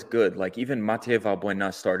not as good. Like even Mathieu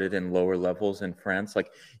Valbuena started in lower levels in France.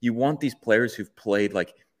 Like you want these players who've played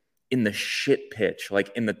like in the shit pitch,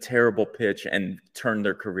 like in the terrible pitch, and turned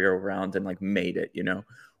their career around and like made it, you know,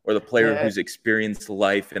 or the player who's experienced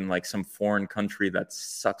life in like some foreign country that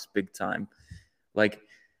sucks big time. Like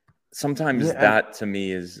sometimes that to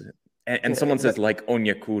me is, and someone says like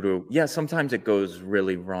Onyekuru. Yeah, sometimes it goes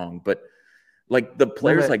really wrong, but like the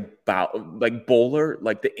players like Bowler,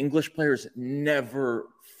 like the English players never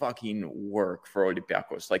fucking work for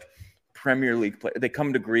Olympiacos. Like Premier League play, they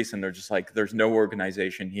come to Greece and they're just like, there's no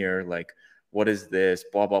organization here. Like, what is this?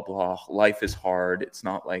 Blah blah blah. Life is hard. It's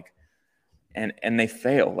not like, and they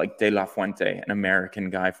fail. Like De La Fuente, an American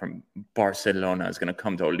guy from Barcelona, is going to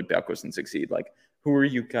come to Olympiacos and succeed. Like, who are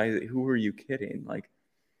you guys? Who are you kidding? Like,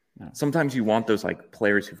 sometimes you want those like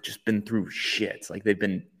players who've just been through shit. Like they've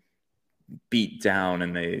been beat down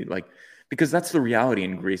and they like, because that's the reality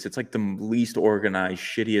in Greece. It's like the least organized,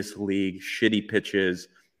 shittiest league, shitty pitches.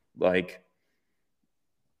 Like,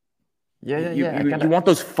 you want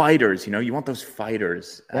those fighters, you know, you want those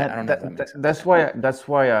fighters. I don't know. That's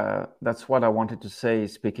what I wanted to say,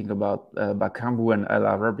 speaking about Bakambu and El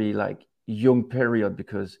Arabi, like young period,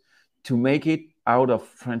 because to make it out of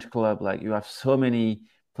French club, like you have so many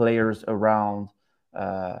players around.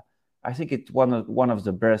 I think it's one of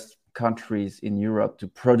the best countries in Europe to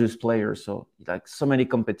produce players. So like so many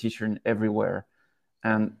competition everywhere,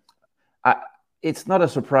 and it's not a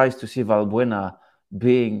surprise to see Valbuena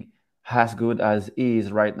being as good as he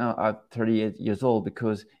is right now at 38 years old,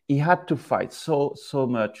 because he had to fight so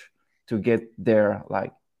much to get there,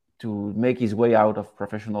 like to make his way out of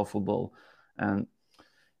professional football. And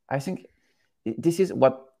I think this is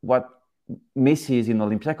what misses in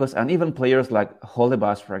Olympiacos, and even players like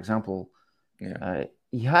Holebas, for example.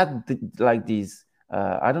 He had like these.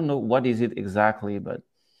 I don't know what is it exactly, but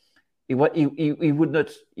he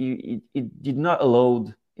did not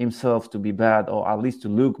allow himself to be bad, or at least to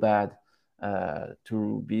look bad,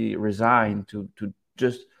 to be resigned, to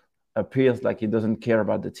just appears like he doesn't care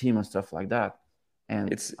about the team and stuff like that.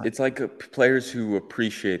 And it's like players who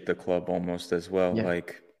appreciate the club almost as well.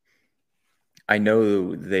 Like I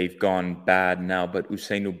know they've gone bad now, but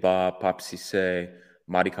Ousseynou Ba, Pape Cissé,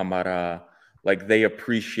 Mari Camara, like they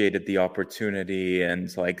appreciated the opportunity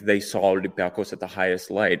and like they saw Olympiacos at the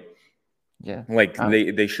highest light. Yeah, like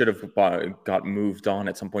they should have got moved on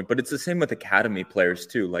at some point. But it's the same with academy players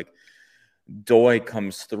too. Like Doy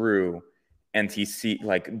comes through, and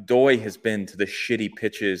Doy has been to the shitty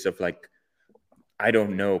pitches of like, I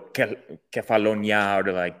don't know, Kefalonia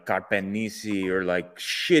or like Karpenisi or like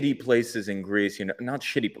shitty places in Greece. You know, not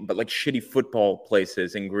shitty, but like shitty football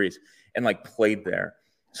places in Greece, and like played there.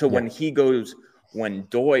 So when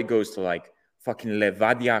Doy goes to like fucking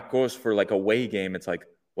Levadiakos for like away game, it's like,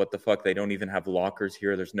 what the fuck? They don't even have lockers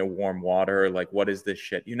here. There's no warm water. Like, what is this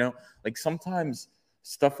shit? You know, like sometimes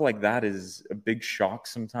stuff like that is a big shock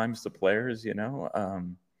sometimes to players, you know?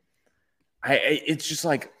 It's just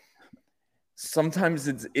like, sometimes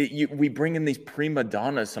we bring in these prima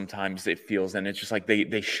donnas sometimes, it feels, and it's just like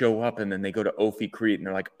they show up and then they go to Ofi Crete and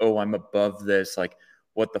they're like, oh, I'm above this. Like,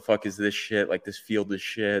 what the fuck is this shit? Like, this field is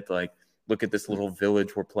shit. Like, look at this little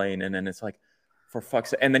village we're playing in. And it's like, for fuck's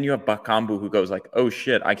sake. And then you have Bakambu who goes like, oh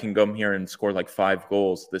shit, I can come here and score like 5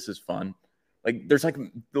 goals. This is fun. Like, there's like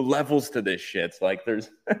the levels to this shit. Like,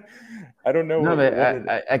 there's, I don't know. No, but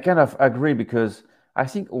I kind of agree, because I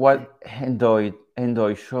think what Endoy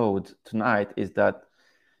showed tonight is that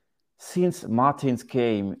since Martins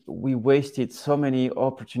came, we wasted so many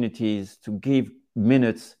opportunities to give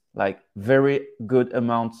minutes, like very good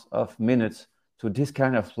amounts of minutes, to this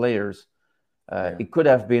kind of players. It could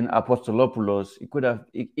have been Apostolopoulos. It could have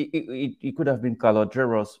been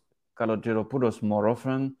Kalogeropoulos more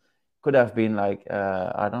often. Could have been like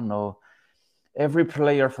I don't know, every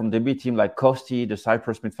player from the B team, like Kosti, the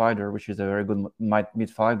Cyprus midfielder, which is a very good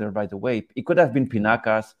midfielder, by the way. It could have been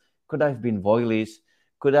Pinakas. Could have been Voilis.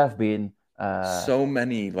 Could have been so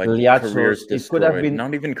many like Liatzos. Careers destroyed. It could have been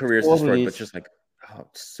not even careers destroyed, but just like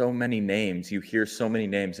so many names. You hear so many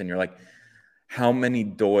names, and you're like, how many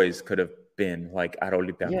Doys could have been like at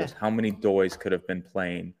Olympiacos? Yeah. How many Doys could have been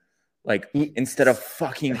playing? Like, instead of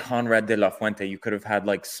fucking Conrad de la Fuente, you could have had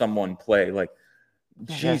like someone play. Like,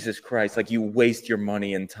 Jesus Christ, like you waste your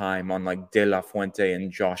money and time on like De La Fuente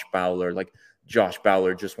and Josh Bowler. Like, Josh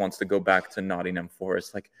Bowler just wants to go back to Nottingham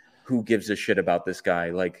Forest. Like, who gives a shit about this guy?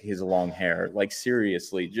 Like, his long hair. Like,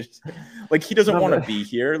 seriously, just like he doesn't want to be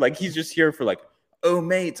here. Like, he's just here for like, oh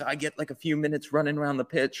mate, I get like a few minutes running around the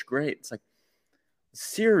pitch. Great. It's like,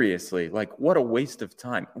 seriously, like what a waste of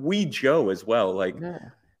time. Joe as well. Like,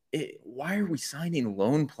 why are we signing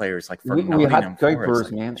loan players like for We Nottingham had Forest? Kuipers,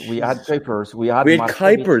 Like, man. We Jesus had Kuipers. We had We had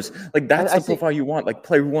Marcevic. Kuipers. Like, that's I the think- profile you want. Like,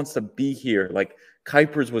 player who wants to be here. Like,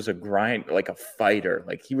 Kuipers was a grind, like a fighter.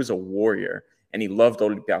 Like, he was a warrior, and he loved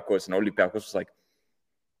Olympiacos. And Olympiacos was like,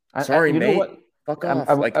 "Sorry, you know mate, what? fuck I'm, off."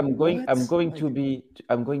 I'm, Like, I'm going. what? I'm going Like,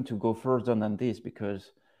 I'm going to go further than this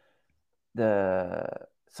because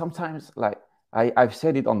sometimes like I've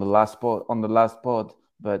said it on the last pod,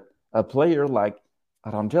 but a player like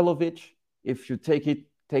Rangelovic, if you take him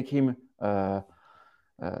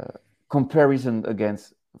comparison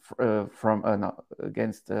against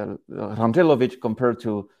Rangelovic compared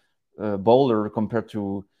to Bowler, compared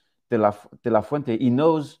to De La Fuente, he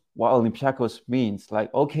knows what Olympiacos means.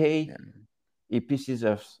 Like, okay, he pisses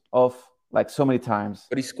us off like so many times.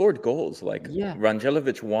 But he scored goals. Like, Yeah.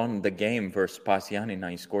 Rangelovic won the game versus Pasiani. Now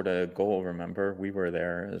he scored a goal, remember? We were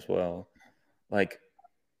there as well. Like,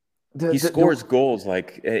 he scores goals.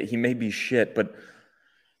 Like, he may be shit, but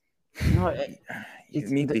no, you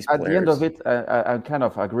need these at players. the end of it, I kind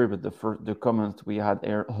of agree with the comment we had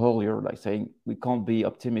earlier, like saying we can't be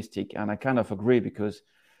optimistic, and I kind of agree because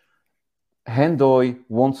Hendoy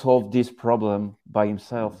won't solve this problem by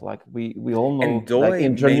himself. Like we all know, And Doi like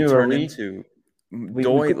in may turn January, into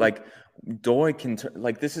Doi can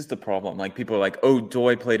like this is the problem. Like people are like, oh,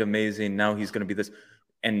 Doi played amazing. Now he's gonna be this,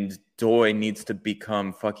 and Doi needs to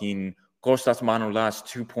become fucking Kostas Manolas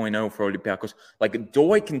 2.0 for Olympiacos. Like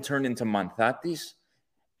Doi can turn into Manthatis,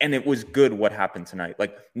 and it was good what happened tonight.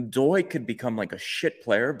 Like Doi could become like a shit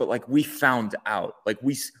player, but like we found out. Like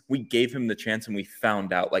we gave him the chance and we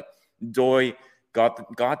found out. Like Doi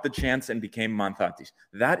got the chance and became Manthatis.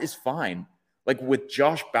 That is fine. Like with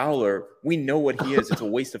Josh Bowler, we know what he is. It's a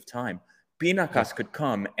waste of time. Pinakas could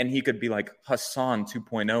come and he could be like Hassan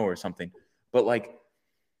 2.0 or something. But like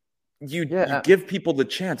you give people the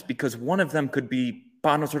chance because one of them could be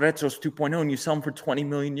Panos Retsos 2.0 and you sell them for 20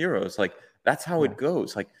 million euros. Like that's how it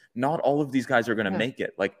goes. Like not all of these guys are going to make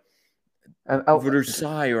it. Like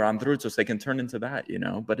Versailles or Andruzos, they can turn into that, you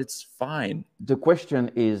know, but it's fine. The question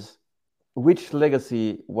is, which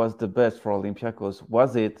legacy was the best for Olympiacos?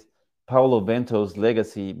 Was it Paulo Bento's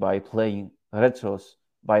legacy by playing Retsos,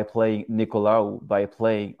 by playing Nicolau, by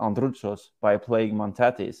playing Andruzos, by playing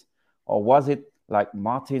Mantatis? Or was it like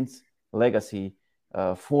Martin's legacy,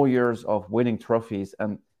 4 years of winning trophies,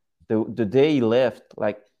 and the day he left,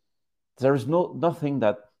 like there is nothing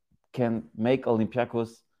that can make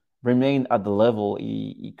Olympiacos remain at the level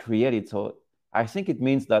he created. So I think it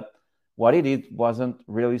means that what he did wasn't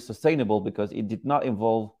really sustainable because it did not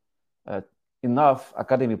involve enough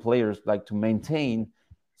academy players like to maintain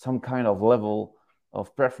some kind of level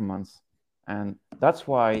of performance. And that's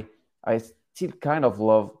why I still kind of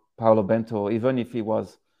love Paulo Bento, even if he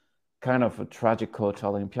was kind of a tragic coach at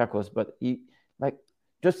Olympiacos. But he, like,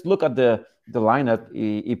 just look at the lineup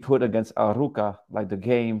he put against Aruca, like the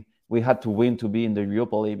game we had to win to be in the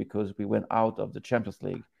Europa League because we went out of the Champions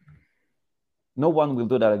League. No one will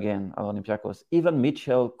do that again at Olympiacos. Even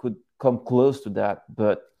Mitchell could come close to that.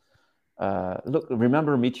 But look,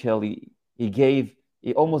 remember Mitchell, he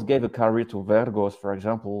almost gave a career to Vergos, for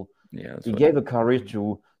example. Yeah, he gave a career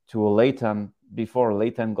to Leighton before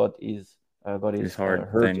Leighton got his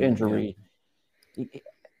hurt injury.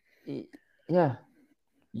 Yeah.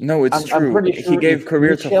 No, it's true. Pretty sure he gave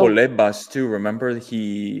career Mitchell... to Holebas too. Remember,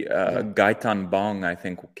 Gaetan Bong, I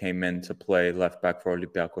think, came in to play left back for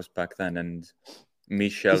Olympiacos back then, and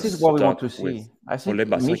Michel. This is what we want to see. I think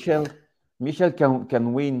Holebas. Michel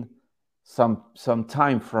can win some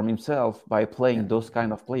time from himself by playing those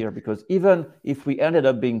kind of players, because even if we ended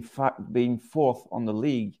up being fourth on the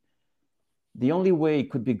league, the only way it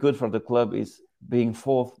could be good for the club is being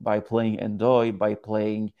fourth by playing Endoy, by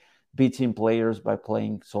playing B-team players, by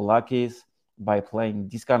playing Solakis, by playing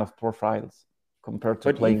these kind of profiles compared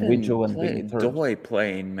to playing Widjo and being third. Doi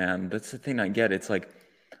playing, man, that's the thing I get. It's like,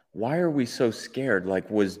 why are we so scared? Like,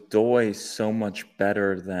 was Doi so much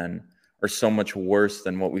better than, or so much worse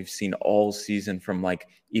than what we've seen all season from like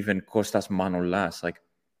even Kostas Manolas? Like,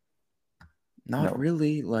 not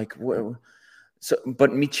really. Like, so,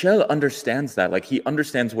 but Michel understands that. Like, he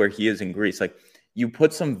understands where he is in Greece. Like, you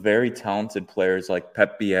put some very talented players like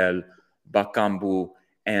Pep Biel, Bakambu,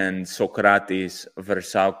 and Socrates,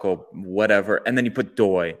 Versauco, whatever, and then you put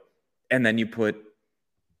Doi, and then you put,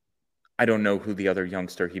 I don't know who the other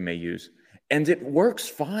youngster he may use, and it works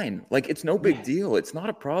fine. Like, it's no big deal. It's not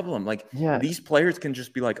a problem. Like, these players can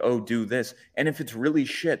just be like, oh, do this, and if it's really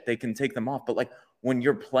shit, they can take them off. But like, when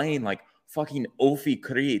you're playing like fucking Ofi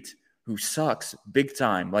Krit, who sucks big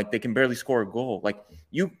time, like they can barely score a goal, like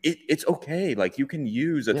it's okay. Like, you can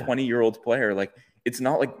use a 20-year-old player. Like, it's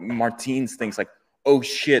not like Martins thinks like, oh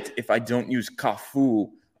shit, if I don't use Cafu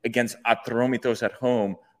against Atromitos at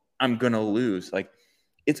home, I'm going to lose. Like,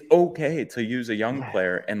 it's okay to use a young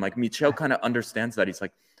player. And like Michel kind of understands that. He's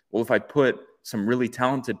like, well, if I put some really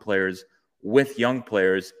talented players with young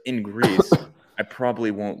players in Greece, I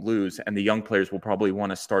probably won't lose. And the young players will probably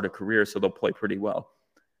want to start a career, so they'll play pretty well.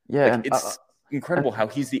 Yeah, like, and it's incredible how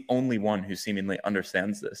he's the only one who seemingly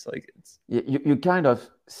understands this. Like, it's you kind of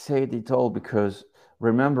said it all, because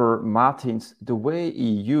remember Martins, the way he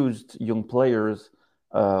used young players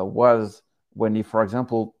was when he, for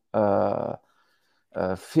example,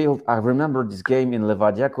 field. I remember this game in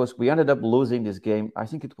Levadiakos. We ended up losing this game. I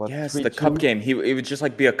think it was 3-2. The cup game. It would just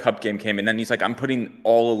like be a cup game and then he's like, I'm putting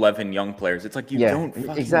all 11 young players. It's like, you don't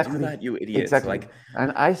fucking do that, you idiots. Exactly. Like,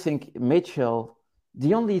 and I think Mitchell,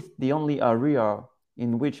 the only area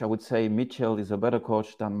in which I would say Mitchell is a better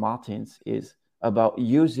coach than Martins is about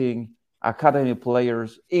using academy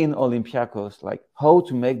players in Olympiacos, like how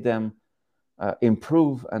to make them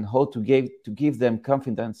improve and how to give them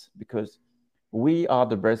confidence, because we are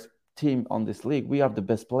the best team on this league. We are the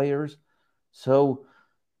best players. So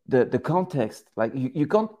the context, like you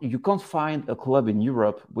can't find a club in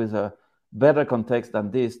Europe with a better context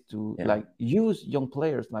than this to like use young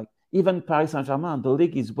players. Like even Paris Saint-Germain, the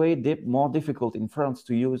league is way more difficult in France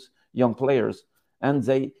to use young players, and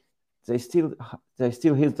they still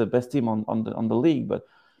hit the best team on the league. But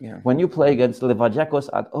when you play against Levadiakos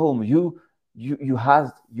at home, you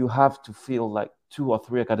have to feel like 2 or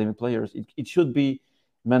 3 academy players. It should be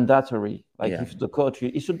mandatory. Like if the coach,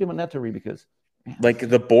 it should be mandatory, because like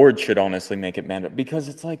the board should honestly make it mandatory, because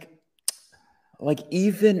it's like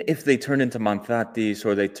even if they turn into Manfatis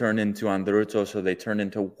or they turn into Andrutos or they turn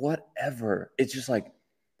into whatever, it's just like,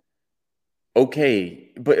 okay,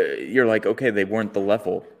 but you're like, okay, they weren't the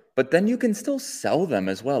level. But then you can still sell them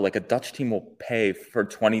as well. Like a Dutch team will pay for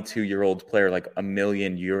 22-year-old player like €1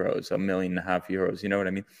 million, €1.5 million. You know what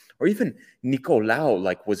I mean? Or even Nicolau,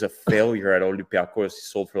 like, was a failure at Olympiacos. He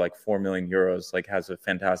sold for like €4 million. Like, has a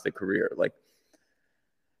fantastic career. Like,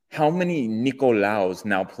 how many Nicolaus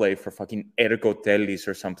now play for fucking Ergotelis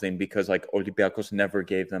or something because like Olympiacos never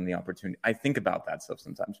gave them the opportunity? I think about that stuff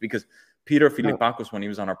sometimes, because Peter Filipakos, when he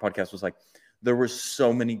was on our podcast, was like, there were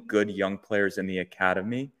so many good young players in the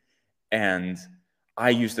academy. And I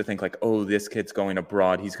used to think like, oh, this kid's going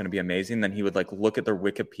abroad, he's going to be amazing. Then he would like look at their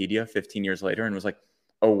Wikipedia 15 years later and was like,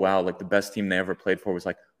 oh, wow, like the best team they ever played for was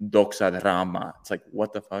like Doxa Drama. It's like,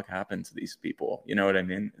 what the fuck happened to these people? You know what I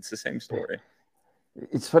mean? It's the same story.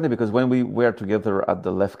 It's funny because when we were together at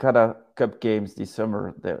the Lefkada Cup games this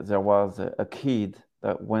summer, there was a kid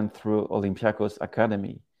that went through Olympiacos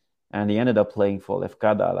Academy, and he ended up playing for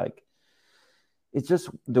Lefkada. Like, it's just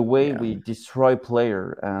the way we destroy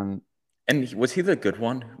player. And was he the good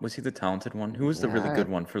one? Was he the talented one? Who was the really good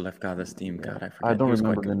one for Lefkada's team? God, I forget. I don't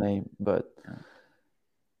remember the name, but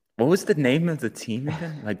what was the name of the team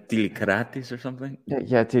again? Like Tilikratis or something?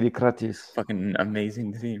 Yeah, Tilikratis. Fucking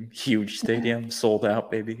amazing team. Huge stadium, sold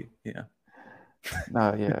out, baby. Yeah.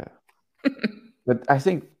 Yeah. But I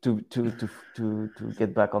think to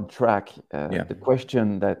get back on track, the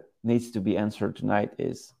question that needs to be answered tonight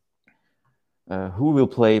is who will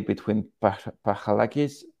play between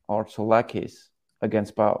Pachalakis or Solakis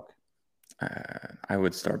against PAOK? I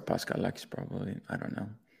would start Pascalakis probably. I don't know.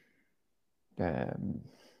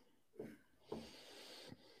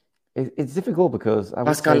 It's difficult because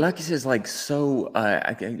Pascalakis is like so.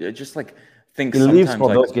 I just like think he lives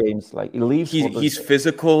for those games. Like he lives. He's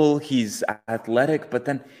physical. He's athletic. But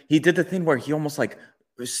then he did the thing where he almost like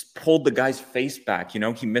pulled the guy's face back. You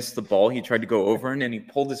know, he missed the ball. He tried to go over and he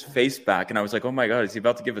pulled his face back. And I was like, oh my god, is he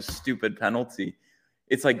about to give a stupid penalty?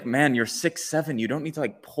 It's like, man, you're 6'7". You don't need to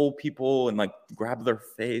like pull people and like grab their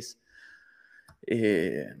face.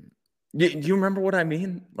 Do you remember what I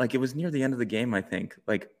mean? Like, it was near the end of the game, I think.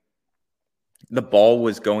 Like, the ball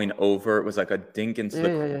was going over. It was like a dink into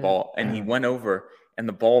the ball. And he went over and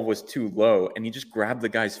the ball was too low. And he just grabbed the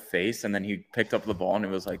guy's face and then he picked up the ball. And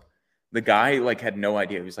it was like, the guy like had no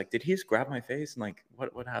idea. He was like, did he just grab my face? And like,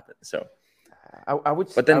 what happened? So I would.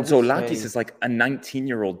 But then Zolakis is like a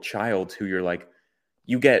 19-year-old child who you're like,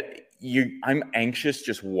 I'm anxious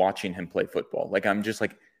just watching him play football. Like, I'm just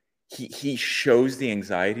like, he shows the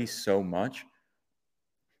anxiety so much.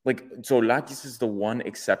 Like, Zolakis is the one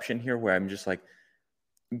exception here where I'm just like,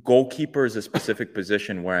 goalkeeper is a specific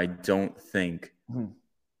position where I don't think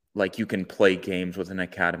like you can play games with an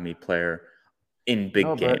academy player in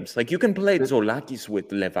big games. Like, you can play Zolakis with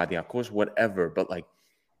Levadiakos, whatever, but like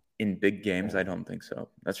in big games, I don't think so.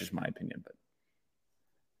 That's just my opinion. But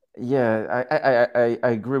yeah, I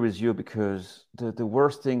agree with you, because the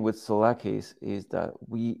worst thing with Zolakis is that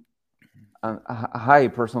I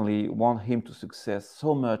personally want him to success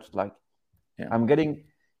so much. Like, Yeah. I'm getting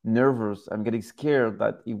nervous. I'm getting scared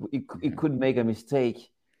that he could make a mistake.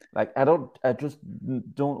 Like, I just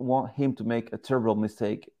don't want him to make a terrible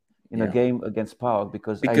mistake in a game against PAOK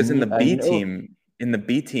because in the I B know.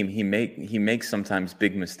 team, he makes sometimes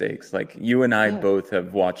big mistakes. Like you and I Yeah. both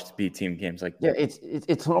have watched B team games. Like Yeah,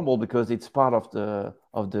 it's normal because it's part of the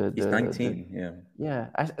he's 19.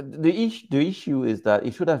 The issue is that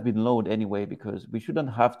it should have been lowered anyway because we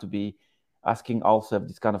shouldn't have to be asking ourselves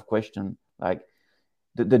this kind of question. Like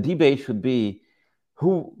the debate should be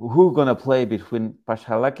who gonna play between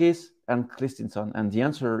Pachalakis and Christensen, and the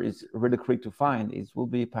answer is really quick to find. It will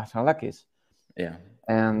be Pachalakis. Yeah,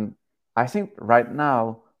 and I think right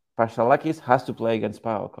now Pachalakis has to play against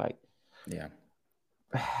PAOK. Like, yeah.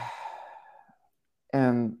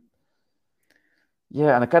 And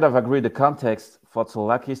yeah, and I kind of agree. The context for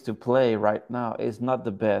Tsolakis to play right now is not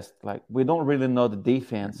the best. Like, we don't really know the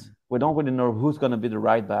defense. We don't really know who's going to be the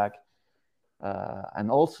right back.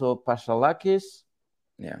 And also Pachalakis.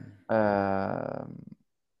 Yeah.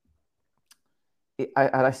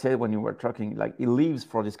 I said when you were talking, like, he leaves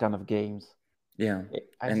for this kind of games. Yeah.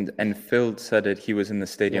 And Phil said it. He was in the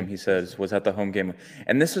stadium. He says, was at the home game.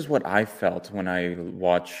 And this is what I felt when I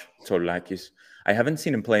watch Tsolakis. I haven't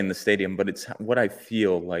seen him play in the stadium, but it's what I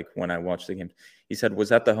feel like when I watch the game. He said,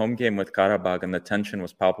 was at the home game with QARABAG, and the tension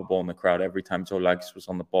was palpable in the crowd every time Tsolakis was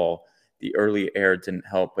on the ball. The early air didn't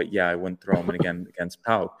help, but yeah, I wouldn't throw him in again against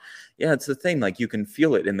PAOK. Yeah, it's the thing. Like, you can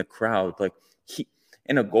feel it in the crowd. Like,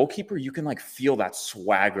 in a goalkeeper, you can, like, feel that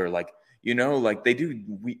swagger. Like, you know, like they do,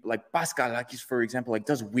 like Pascalakis, for example, like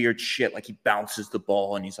does weird shit. Like he bounces the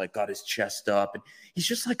ball and he's like got his chest up and he's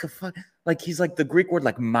just like he's like the Greek word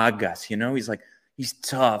like magas, you know, he's like, he's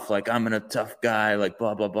tough. Like, I'm a tough guy, like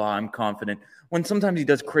blah, blah, blah. I'm confident. When sometimes he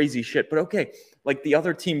does crazy shit, but okay. Like the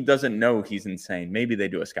other team doesn't know he's insane. Maybe they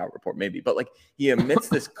do a scout report, maybe, but like he emits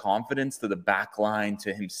this confidence to the back line,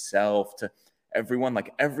 to himself, to everyone,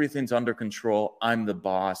 like everything's under control. I'm the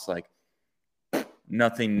boss. Like,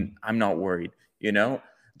 nothing, I'm not worried, you know?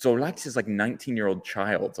 Tsolakis is like 19-year-old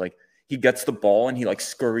child. Like, he gets the ball and he like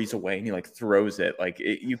scurries away and he like throws it. Like,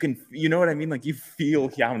 you can, you know what I mean? Like, you feel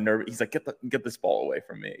how nervous. He's like, get this ball away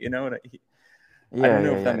from me. You know what I don't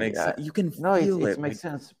know if that makes sense. You can feel it. It makes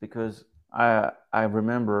sense because I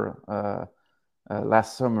remember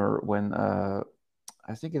last summer when I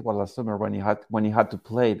think it was last summer when he had to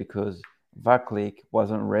play because Vaklik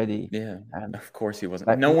wasn't ready. Yeah, and of course he wasn't.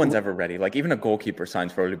 Like, no one's ever ready. Like, even a goalkeeper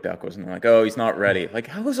signs for Olympiacos and they're like, oh, he's not ready. Like,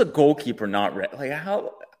 how is a goalkeeper not ready? Like,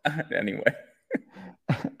 how? Anyway.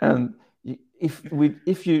 And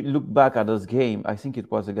if you look back at this game, I think it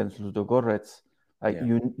was against Ludogorets. Like,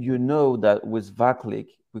 you know that with Vaklik,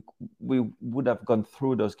 we would have gone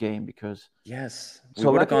through those games because we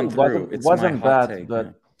would have gone through. It wasn't bad,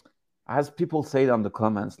 but as people say on the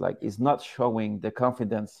comments, like, it's not showing the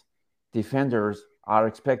confidence defenders are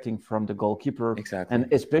expecting from the goalkeeper,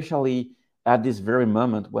 and especially at this very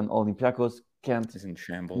moment when Olympiacos can't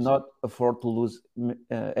not afford to lose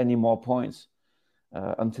any more points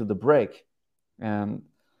until the break. And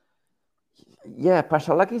yeah,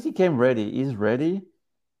 Pachalakis, he came ready. He's ready.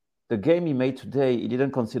 The game he made today, he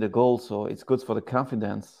didn't concede a goal, so it's good for the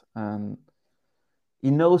confidence. And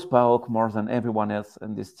he knows PAOK more than everyone else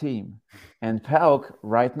in this team. And PAOK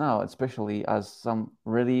right now, especially, has some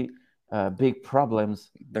really big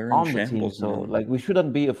problems on the team. So, like, we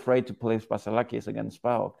shouldn't be afraid to play Pachalakis against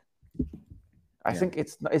PAOK. I think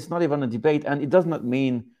it's not even a debate, and it does not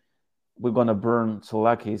mean we're gonna burn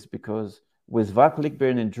Tsolakis because with Vaklik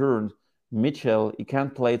being injured, Mitchell, he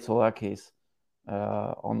can't play Tsolakis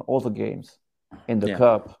on all the games in the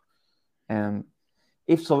cup. And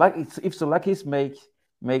if Tsolakis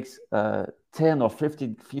makes 10 or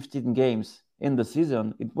 15 games in the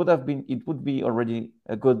season, it would be already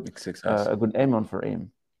a good aiming for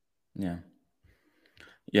him.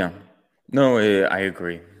 Yeah. No, I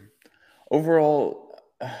agree. Overall,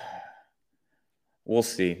 we'll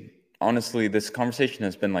see. Honestly, this conversation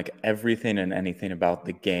has been like everything and anything about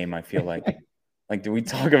the game. I feel like, like, do we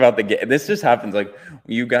talk about the game? This just happens. Like,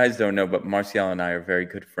 you guys don't know, but Martial and I are very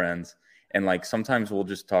good friends. And like, sometimes we'll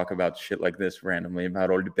just talk about shit like this randomly, about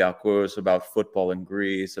Olympiacos, about football in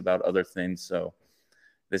Greece, about other things. So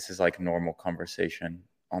this is like normal conversation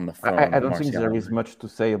on the phone. I don't think there is much to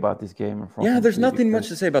say about this game. Yeah, there's nothing much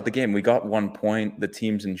to say about the game. We got 1 point. The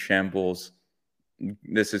team's in shambles.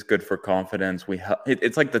 This is good for confidence.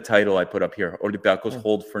 It's like the title I put up here. Olympiacos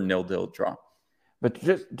hold for 0-0 draw. But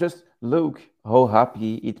just look how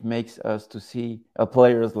happy it makes us to see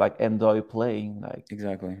players like Endoy playing. Like,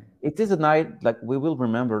 exactly. It is a night, like, we will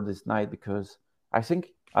remember this night because I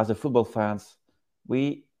think as a football fans,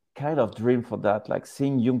 we kind of dream for that, like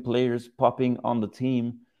seeing young players popping on the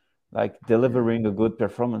team, like delivering a good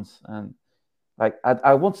performance. And like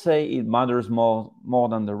I won't say it matters more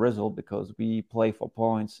than the result, because we play for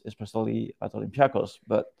points, especially at Olympiacos.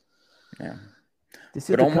 But Yeah. this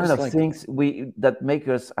is But the kind almost of like things that make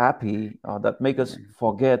us happy, or that make us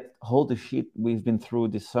forget all the shit we've been through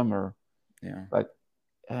this summer. yeah. Like,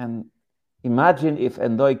 and imagine if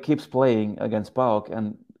Endoy keeps playing against PAOK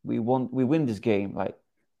and we win this game. Like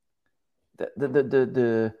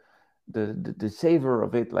the savor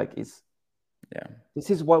of it, like it's this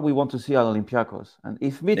is what we want to see at Olympiacos. And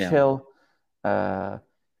if Mitchell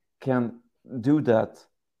can do that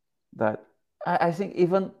I think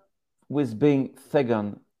even with being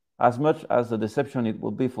second, as much as the deception it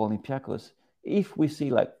will be for Olympiacos, if we see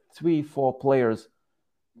like 3-4 players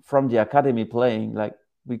from the academy playing, like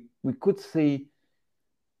we could see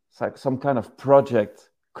like some kind of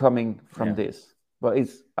project coming from this. But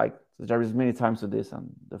it's like there is many times to this,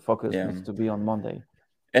 and the focus needs to be on Monday.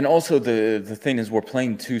 And also the thing is, we're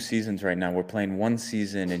playing 2 seasons right now. We're playing 1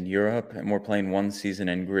 season in Europe and we're playing 1 season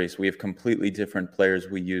in Greece. We have completely different players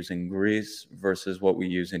we use in Greece versus what we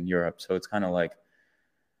use in Europe. So it's kind of like,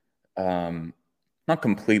 not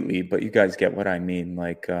completely, but you guys get what I mean.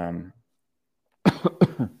 Like,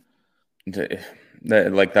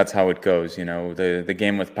 like that's how it goes. You know, the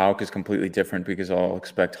game with PAOK is completely different because I'll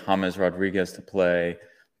expect James Rodriguez to play,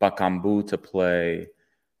 Bakambu to play,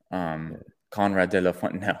 Conrad de la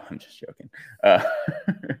Fuente. No, I'm just joking.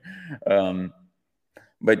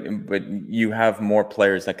 But you have more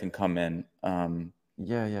players that can come in.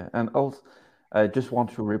 Yeah. And also, I just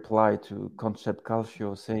want to reply to Concept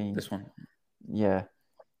Calcio saying this one. Yeah.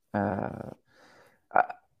 I'm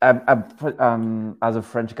as a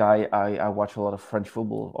French guy, I watch a lot of French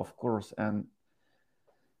football, of course, and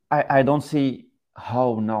I don't see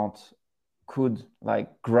how Nantes could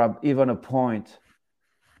like grab even a point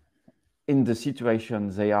in the situation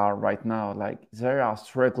they are right now. Like they are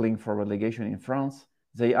struggling for relegation in France.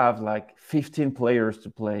 They have like 15 players to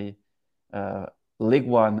play Ligue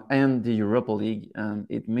 1 and the Europa League, and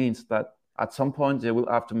it means that at some point they will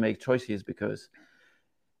have to make choices, because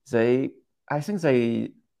I think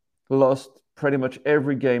they lost pretty much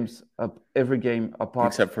every game apart,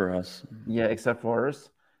 except for us. Yeah, except for us,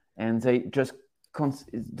 and they just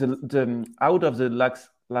out of the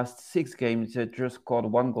last 6 games they just scored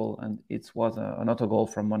 1 goal, and it was an autogol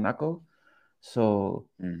from Monaco. So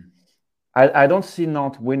I don't see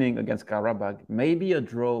Nantes winning against QARABAG. Maybe a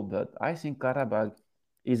draw, but I think QARABAG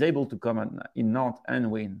is able to come in Nantes and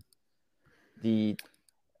win. The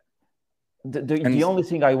only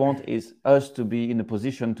thing I want is us to be in a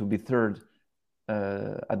position to be third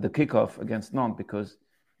at the kickoff against Nantes, because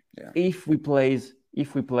if we play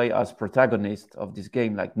as protagonists of this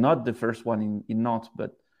game, like not the first one in Nantes,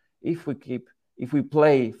 but if we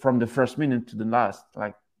play from the first minute to the last,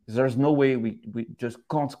 like there's no way we just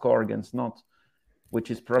can't score against Nantes,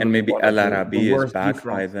 which is probably, and maybe El Arabi is back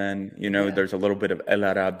difference by then. You know, there's a little bit of El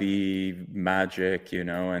Arabi magic, you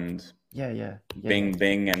know, and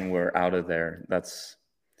bing, and we're out of there. That's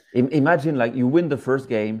imagine like you win the first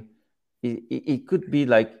game. It could be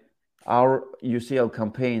like our UCL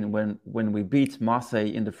campaign when we beat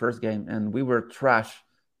Marseille in the first game and we were trash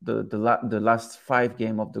the last 5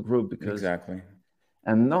 games of the group, because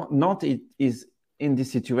and not it is in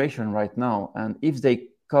this situation right now. And if they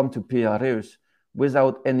come to Piraeus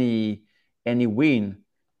without any win,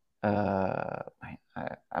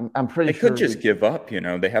 I'm pretty sure they could just give up. You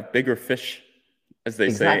know, they have bigger fish, as they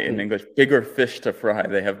say in English, bigger fish to fry.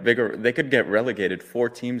 They could get relegated. 4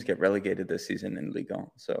 teams get relegated this season in Ligue 1.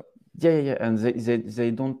 So yeah, and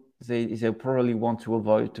they probably want to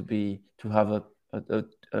avoid to have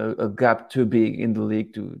a gap too big in the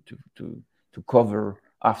league to cover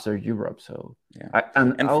after Europe. So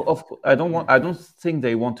I don't think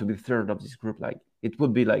they want to be third of this group. Like it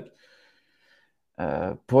would be like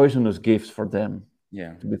poisonous gifts for them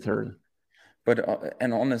to be third. But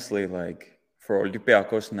and honestly, like for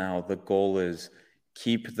Olympiacos now, the goal is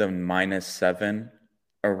keep the -7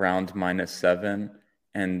 around -7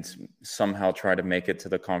 and somehow try to make it to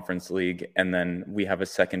the Conference League, and then we have a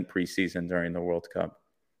second preseason during the World Cup,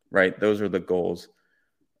 right? Those are the goals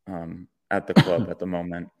at the club at the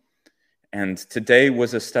moment. And today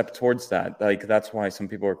was a step towards that. Like that's why some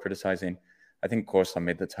people are criticizing. I think Costa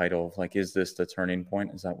made the title of like, is this the turning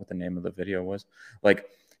point? Is that what the name of the video was? Like,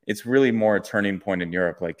 it's really more a turning point in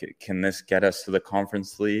Europe. Like, can this get us to the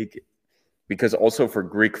Conference League? Because also for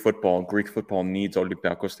Greek football needs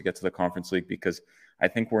Olympiacos to get to the Conference League, because I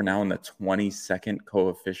think we're now in the 22nd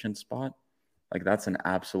coefficient spot Like that's an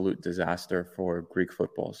absolute disaster for Greek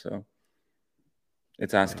football. So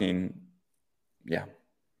it's asking, yeah,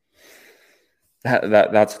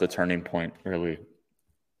 that's the turning point, really.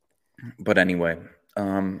 But anyway,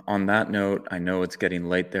 on that note, I know it's getting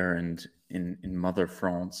late there, and in Mother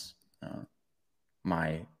France,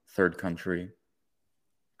 my third country,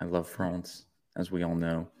 I love France, as we all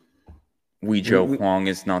know. Zhou Huang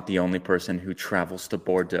is not the only person who travels to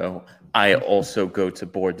Bordeaux. I also go to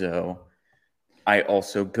Bordeaux. I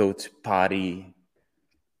also go to Paris.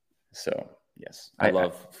 So, yes, I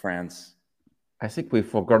love France. I think we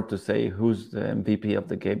forgot to say who's the MVP of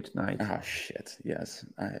the game tonight. Ah, shit. Yes.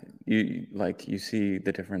 You see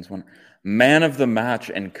the difference when man of the match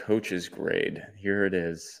and coach's grade. Here it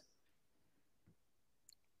is.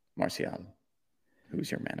 Martial, who's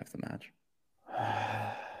your man of the match?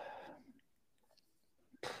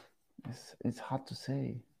 It's hard to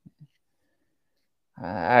say.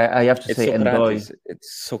 I have to say Ndoye.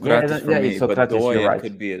 It's Socrates for me, Socrates, but Ndoye right.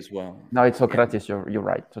 could be as well. No, it's Socrates. Yeah. You're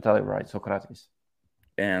right. Totally right. Socrates.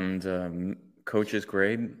 And coach's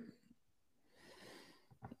grade?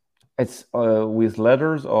 It's with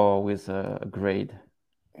letters or with a grade?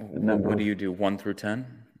 What do you do? 1 through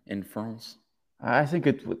 10 in France? I think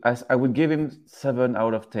I would give him 7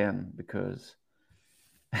 out of 10 because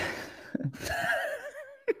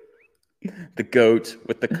the goat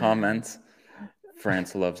with the comments.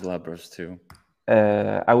 France loves lepers too.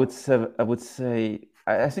 I would say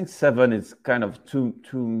I think 7 is kind of too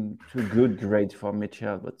good grade for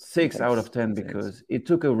Michel, but 6 out of 10 because he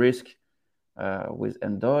took a risk with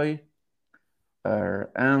Ndoye,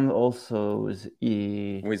 and also was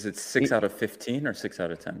it 6 out of 15 or 6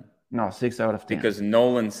 out of 10? No, 6 out of 10. Because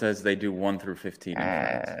Nolan says they do 1 through 15 in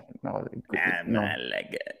France. No, I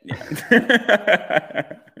like it.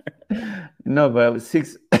 Yeah. No, but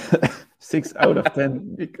 6 out of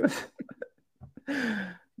 10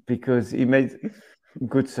 because he made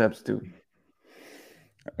good subs too.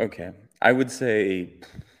 Okay, I would say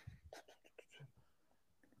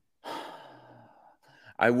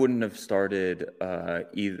I wouldn't have started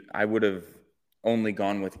either. I would have only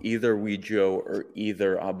gone with either Zhou or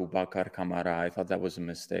either Aboubakar Kamara. I thought that was a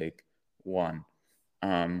mistake. One.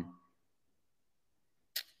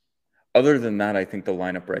 Other than that, I think the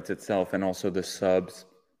lineup writes itself, and also the subs.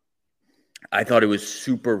 I thought it was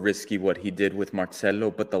super risky what he did with Marcelo,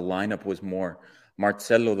 but the lineup was more.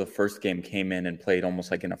 Marcelo, the first game, came in and played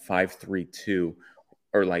almost like in a 5-3-2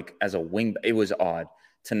 or like as a wing. It was odd.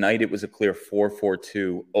 Tonight, it was a clear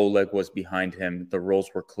 4-4-2. Oleg was behind him. The roles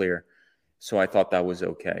were clear. So I thought that was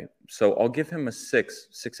okay. So I'll give him a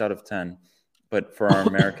 6 out of 10. But for our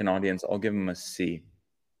American audience, I'll give him a C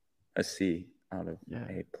out of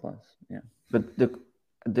A+. Yeah. But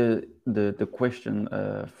the question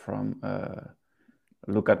from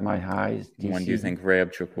look at my eyes. When do you think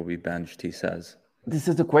Reabchuk will be benched? He says. This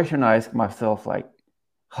is the question I ask myself. Like,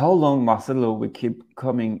 how long Marcelo will keep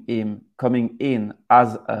coming in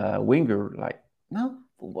as a winger? Like, no.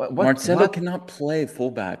 Marcelo cannot play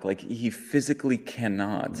fullback. Like, he physically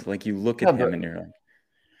cannot. Like, you look at him and you're like,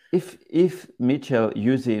 if Mitchell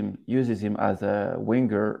uses him as a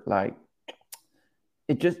winger, like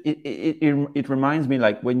it reminds me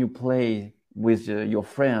like when you play with your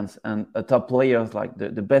friends and top players, like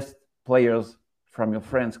the best players from your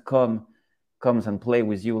friends comes and play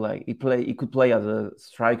with you. Like he could play as a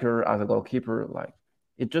striker, as a goalkeeper. Like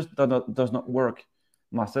it just does not work.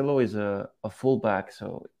 Marcelo is a fullback,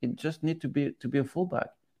 so it just need to be a fullback.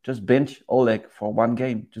 Just bench Oleg for one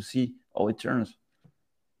game to see how it turns.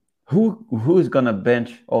 Who is gonna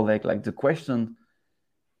bench Oleg? Like the question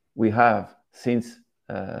we have since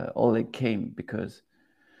Oleg came, because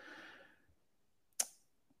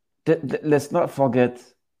let's not forget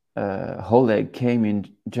Oleg came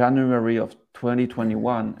in January of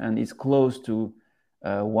 2021 and is close to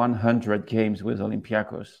 100 games with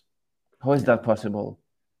Olympiacos. How is that possible?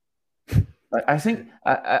 I think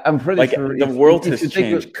I'm pretty sure the world has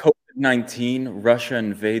changed. COVID-19, Russia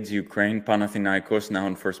invades Ukraine, Panathinaikos now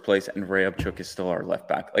in first place, and Reabchuk is still our left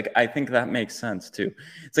back. Like, I think that makes sense too.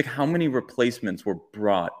 It's like how many replacements were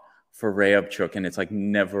brought for Reabchuk, and it's like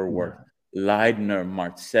never worked. Leidner,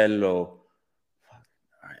 Marcelo,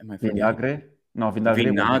 am I forgetting? Vinagre? No,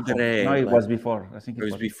 Vinagre. No, it was before. I think it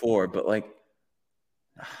was before, but like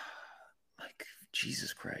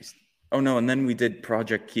Jesus Christ. Oh no, and then we did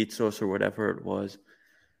Project Kitsos or whatever it was.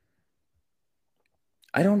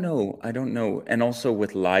 I don't know. And also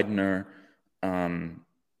with Leidner,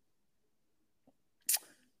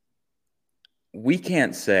 we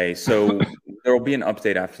can't say. So there will be an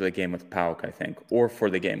update after the game with PAOK, I think, or for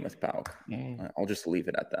the game with PAOK. I'll just leave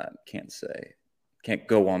it at that. Can't say. can't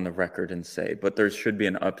go on the record and say, but there should be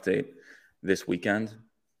an update this weekend.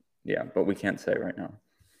 Yeah, but we can't say right now.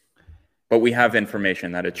 But we have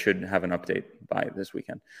information that it should have an update by this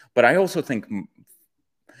weekend. But I also think,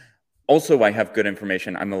 I have good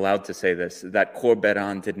information. I'm allowed to say this, that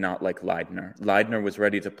Corberan did not like Leidner. Leidner was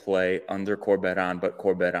ready to play under Corberan, but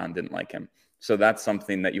Corberan didn't like him. So that's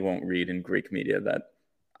something that you won't read in Greek media that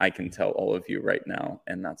I can tell all of you right now,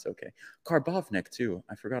 and that's okay. Karbovnik, too.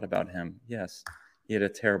 I forgot about him. Yes, he had a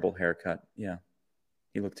terrible haircut. Yeah,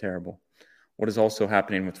 he looked terrible. What is also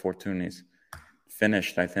happening with Fortunis?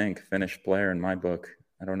 Finished player in my book.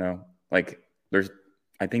 I don't know. I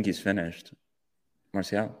think he's finished.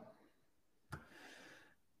 Martial?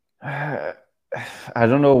 I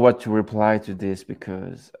don't know what to reply to this,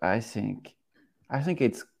 because I think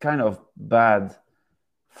it's kind of bad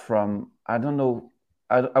from, I don't know,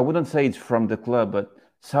 I wouldn't say it's from the club, but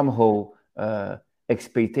somehow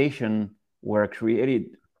expectation were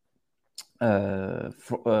created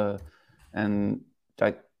and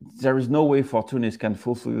like there is no way Fortunis can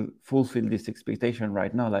fulfill this expectation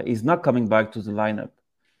right now. Like, he's not coming back to the lineup.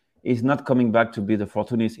 He's not coming back to be the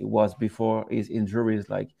Fortunis he was before his injuries,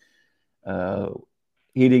 like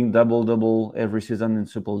hitting double every season in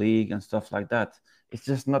Super League and stuff like that. It's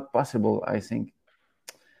just not possible, I think.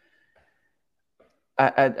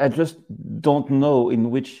 I just don't know in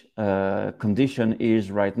which condition he is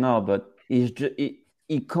right now, but he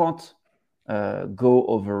can't go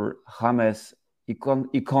over James. He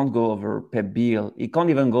can't go over Pep Biel. He can't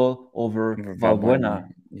even go over Valbuena.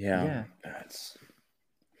 Yeah.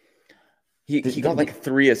 He got like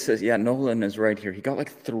 3 assists. Yeah, Nolan is right here. He got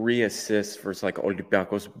like 3 assists versus like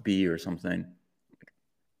Olympiacos B or something.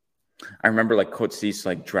 I remember like Kotsis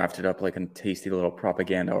like drafted up like a tasty little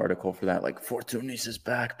propaganda article for that. Like, Fortunis is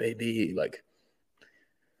back, baby. Like,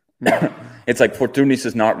 it's like Fortunis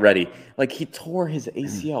is not ready. Like, he tore his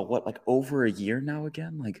ACL, like over a year now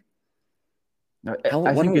again? Like,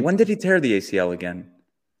 when did he tear the ACL again?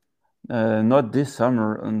 Not this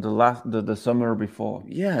summer, and the summer before.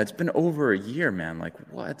 Yeah, it's been over a year, man. Like,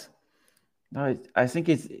 what? No, I think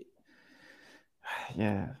it's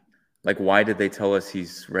Like, why did they tell us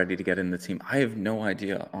he's ready to get in the team? I have no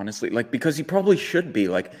idea, honestly. Like, because he probably should be.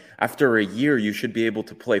 Like, after a year, you should be able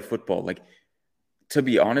to play football. Like, to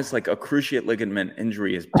be honest, like a cruciate ligament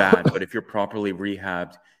injury is bad, but if you're properly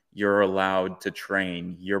rehabbed, you're allowed to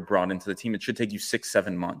train. You're brought into the team. It should take you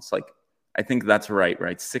 6-7 months. Like, I think that's right?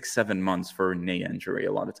 6-7 months for a knee injury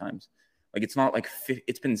a lot of times. Like, it's not like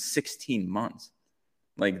it's been 16 months.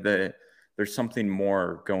 Like, there's something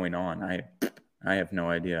more going on. I have no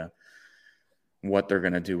idea what they're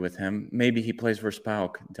going to do with him. Maybe he plays for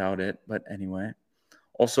Spauk. Doubt it. But anyway.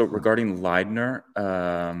 Also, regarding Leidner,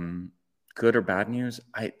 good or bad news?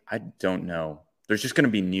 I don't know. There's just going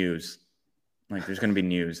to be news. Like, there's going to be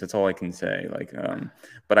news. That's all I can say. Like,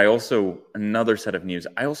 but I also, another set of news.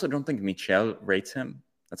 I also don't think Michel rates him.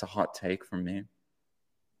 That's a hot take from me.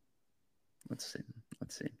 Let's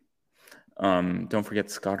see. Don't forget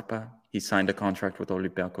Scarpa. He signed a contract with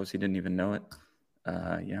Olympiacos. He didn't even know it.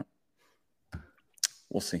 Yeah.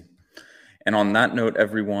 We'll see. And on that note,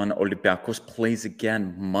 everyone, Olympiacos plays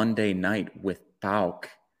again Monday night with PAOK.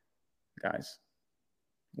 Guys.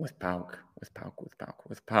 With PAOK.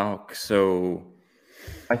 So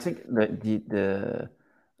I think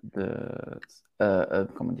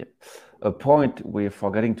a point we're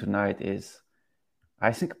forgetting tonight is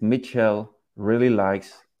I think Mitchell really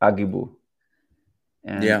likes Agibu.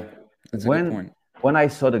 And yeah, that's a good point. When I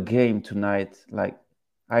saw the game tonight, like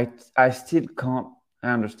I still can't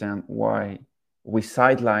understand why we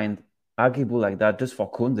sidelined Agibu like that just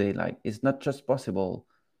for Koundé. Like, it's not just possible.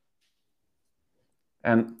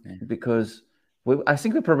 And because I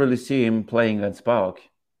think we probably see him playing against PAOK.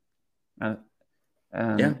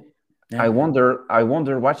 And I wonder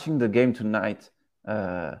watching the game tonight,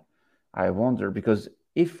 I wonder, because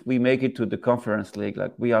if we make it to the Conference League,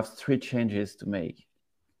 like, we have 3 changes to make.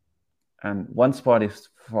 And one spot is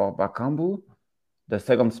for Bakambu, the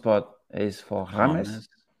second spot is for James,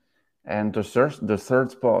 and the third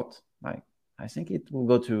spot, like, I think it will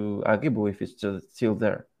go to Agibu if it's still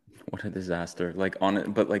there. What a disaster! Like,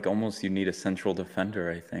 but like almost you need a central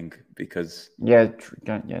defender, I think, because true.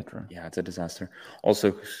 Yeah, it's a disaster.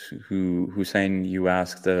 Also, Hussein, you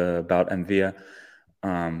asked about Envia.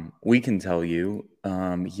 We can tell you,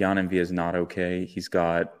 Jan Envia is not okay. He's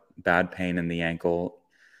got bad pain in the ankle.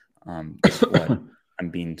 This is what I'm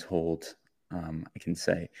being told. I can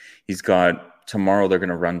say he's got tomorrow. They're going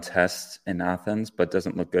to run tests in Athens, but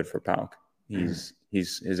doesn't look good for PAOK.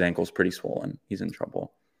 His ankle's pretty swollen. He's in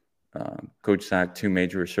trouble. Coach Sack, 2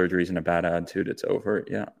 major surgeries and a bad attitude. It's over.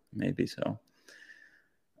 Yeah, maybe so.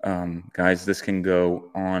 Guys, this can go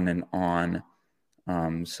on and on.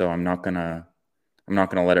 So I'm not gonna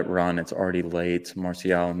let it run. It's already late.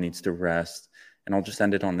 Martial needs to rest. And I'll just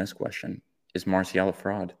end it on this question. Is Martial a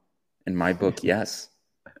fraud? In my book, yes.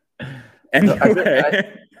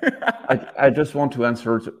 Anyway. I just want to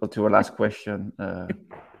answer to a last question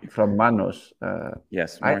from Manos.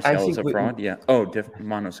 Yes, Martial is a fraud. Yeah. Oh,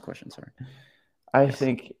 Manos' question. Sorry. I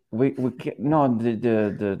think we can, no,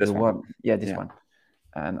 the one. Yeah, this one.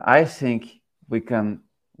 And I think we can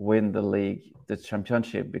win the league, the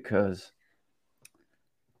championship, because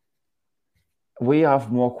we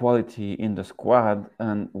have more quality in the squad,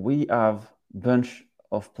 and we have a bunch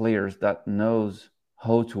of players that knows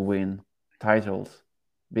how to win titles.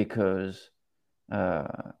 Because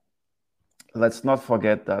let's not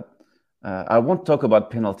forget that I won't talk about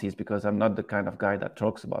penalties because I'm not the kind of guy that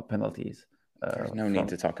talks about penalties. There's no need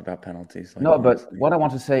to talk about penalties. No, honestly. But what I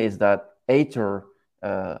want to say is that Ater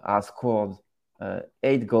has scored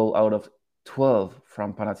 8 goals out of 12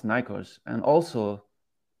 from Panathinaikos, and also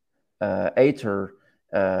Ater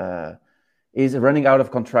is running out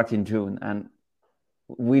of contract in June, and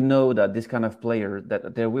we know that this kind of player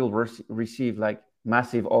that they will receive like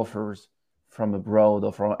massive offers from abroad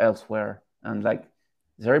or from elsewhere, and like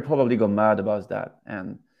they probably go mad about that.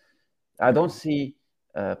 And I don't see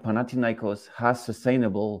Panathinaikos as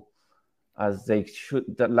sustainable as they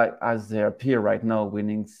should, that like as they appear right now,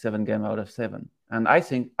 winning 7 games out of 7. And I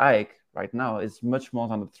think AEK right now is much more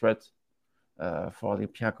than a threat for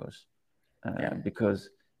Olympiacos because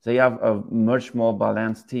they have a much more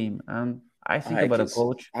balanced team. And I think about a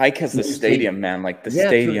coach. AEK has the stadium, man. Like the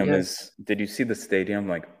stadium is. Did you see the stadium?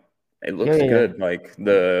 Like it looks good. Like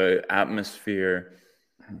the atmosphere.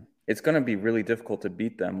 It's going to be really difficult to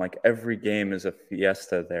beat them. Like every game is a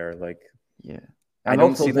fiesta there. Like I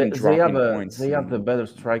don't see them dropping points. They have the better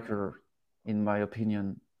striker, in my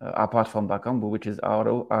opinion, apart from Bakambu, which is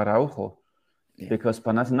Araujo, because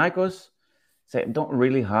Panathinaikos they don't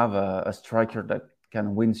really have a striker that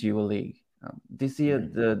can win you a league. This year,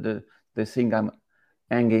 the thing I'm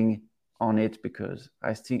hanging on it because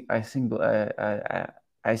I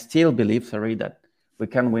still believe, that we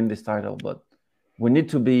can win this title, but we need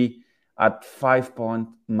to be at 5 point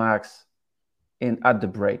max at the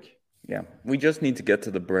break. Yeah, we just need to get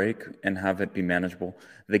to the break and have it be manageable.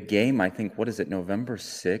 The game, I think, what is it, November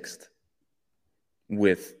 6th?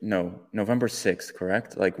 November 6th,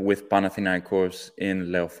 correct? Like with Panathinaikos in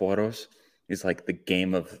Leoforos is like the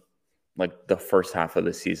game of like the first half of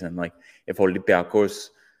the season. Like if Olympiacos,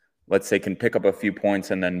 let's say, can pick up a few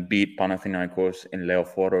points and then beat Panathinaikos in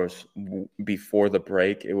Leoforos before the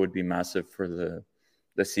break, it would be massive for the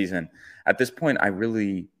season. At this point, I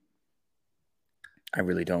really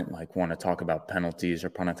don't want to talk about penalties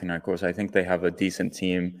or Panathinaikos. I think they have a decent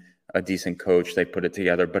team, a decent coach. They put it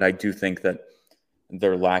together, but I do think that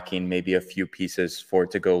they're lacking maybe a few pieces for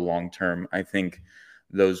it to go long term. I think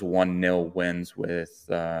those 1-0 wins with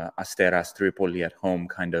Asteras Tripoli at home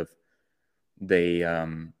they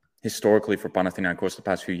historically for Panathinaikos the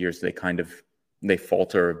past few years they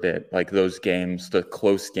falter a bit. Like those games, the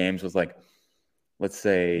close games was like, let's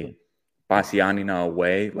say Basianina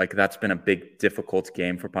away, like that's been a big difficult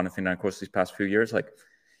game for Panathinaikos these past few years. Like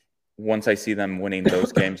once I see them winning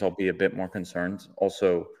those games, I'll be a bit more concerned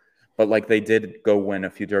also. But like they did go win a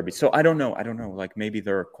few derbies. So I don't know. Like maybe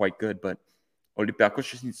they're quite good, but Olympiacos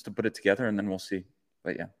just needs to put it together and then we'll see.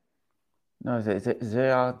 But yeah. No,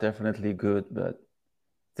 they are definitely good, but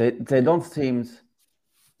they don't seem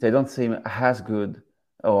as good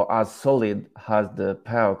or as solid as the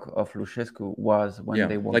PAOK of Lucescu was when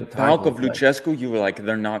they won the title. PAOK of Lucescu, you were like,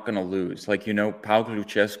 they're not going to lose. Like, PAOK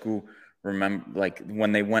Lucescu, remember, like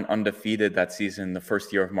when they went undefeated that season, the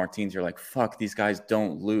first year of Martins, you're like, fuck, these guys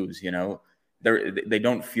don't lose, They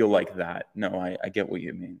don't feel like that. No, I get what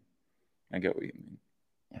you mean.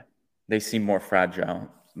 Yeah. They seem more fragile,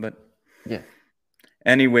 but yeah.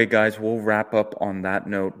 Anyway, guys, we'll wrap up on that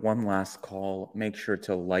note. One last call. Make sure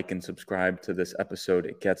to like and subscribe to this episode.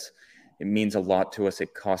 It means a lot to us.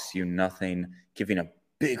 It costs you nothing. Giving a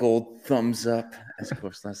big old thumbs up, as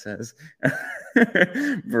Costa says,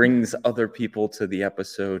 brings other people to the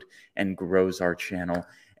episode and grows our channel.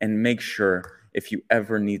 And make sure, if you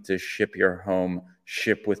ever need to ship your home,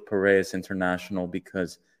 ship with Piraeus International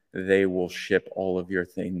because they will ship all of your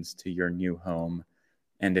things to your new home.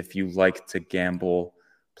 And if you like to gamble,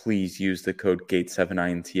 please use the code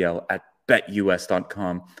GATE7INTL at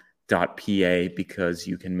betus.com.pa because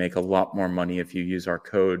you can make a lot more money if you use our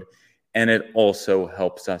code. And it also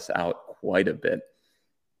helps us out quite a bit.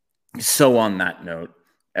 So on that note,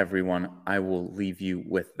 everyone, I will leave you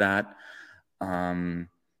with that.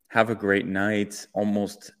 have a great night.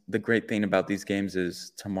 Almost the great thing about these games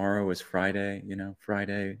is tomorrow is Friday.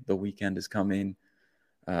 Friday, the weekend is coming.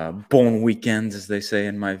 Bon weekend, as they say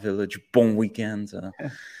in my village. Bon weekend.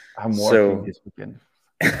 I'm working this weekend.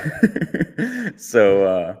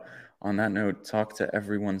 So on that note, talk to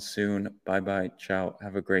everyone soon. Bye. Ciao.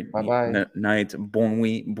 Have a great night. Bon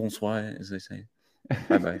nuit. Bonsoir, as they say.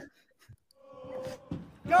 Bye.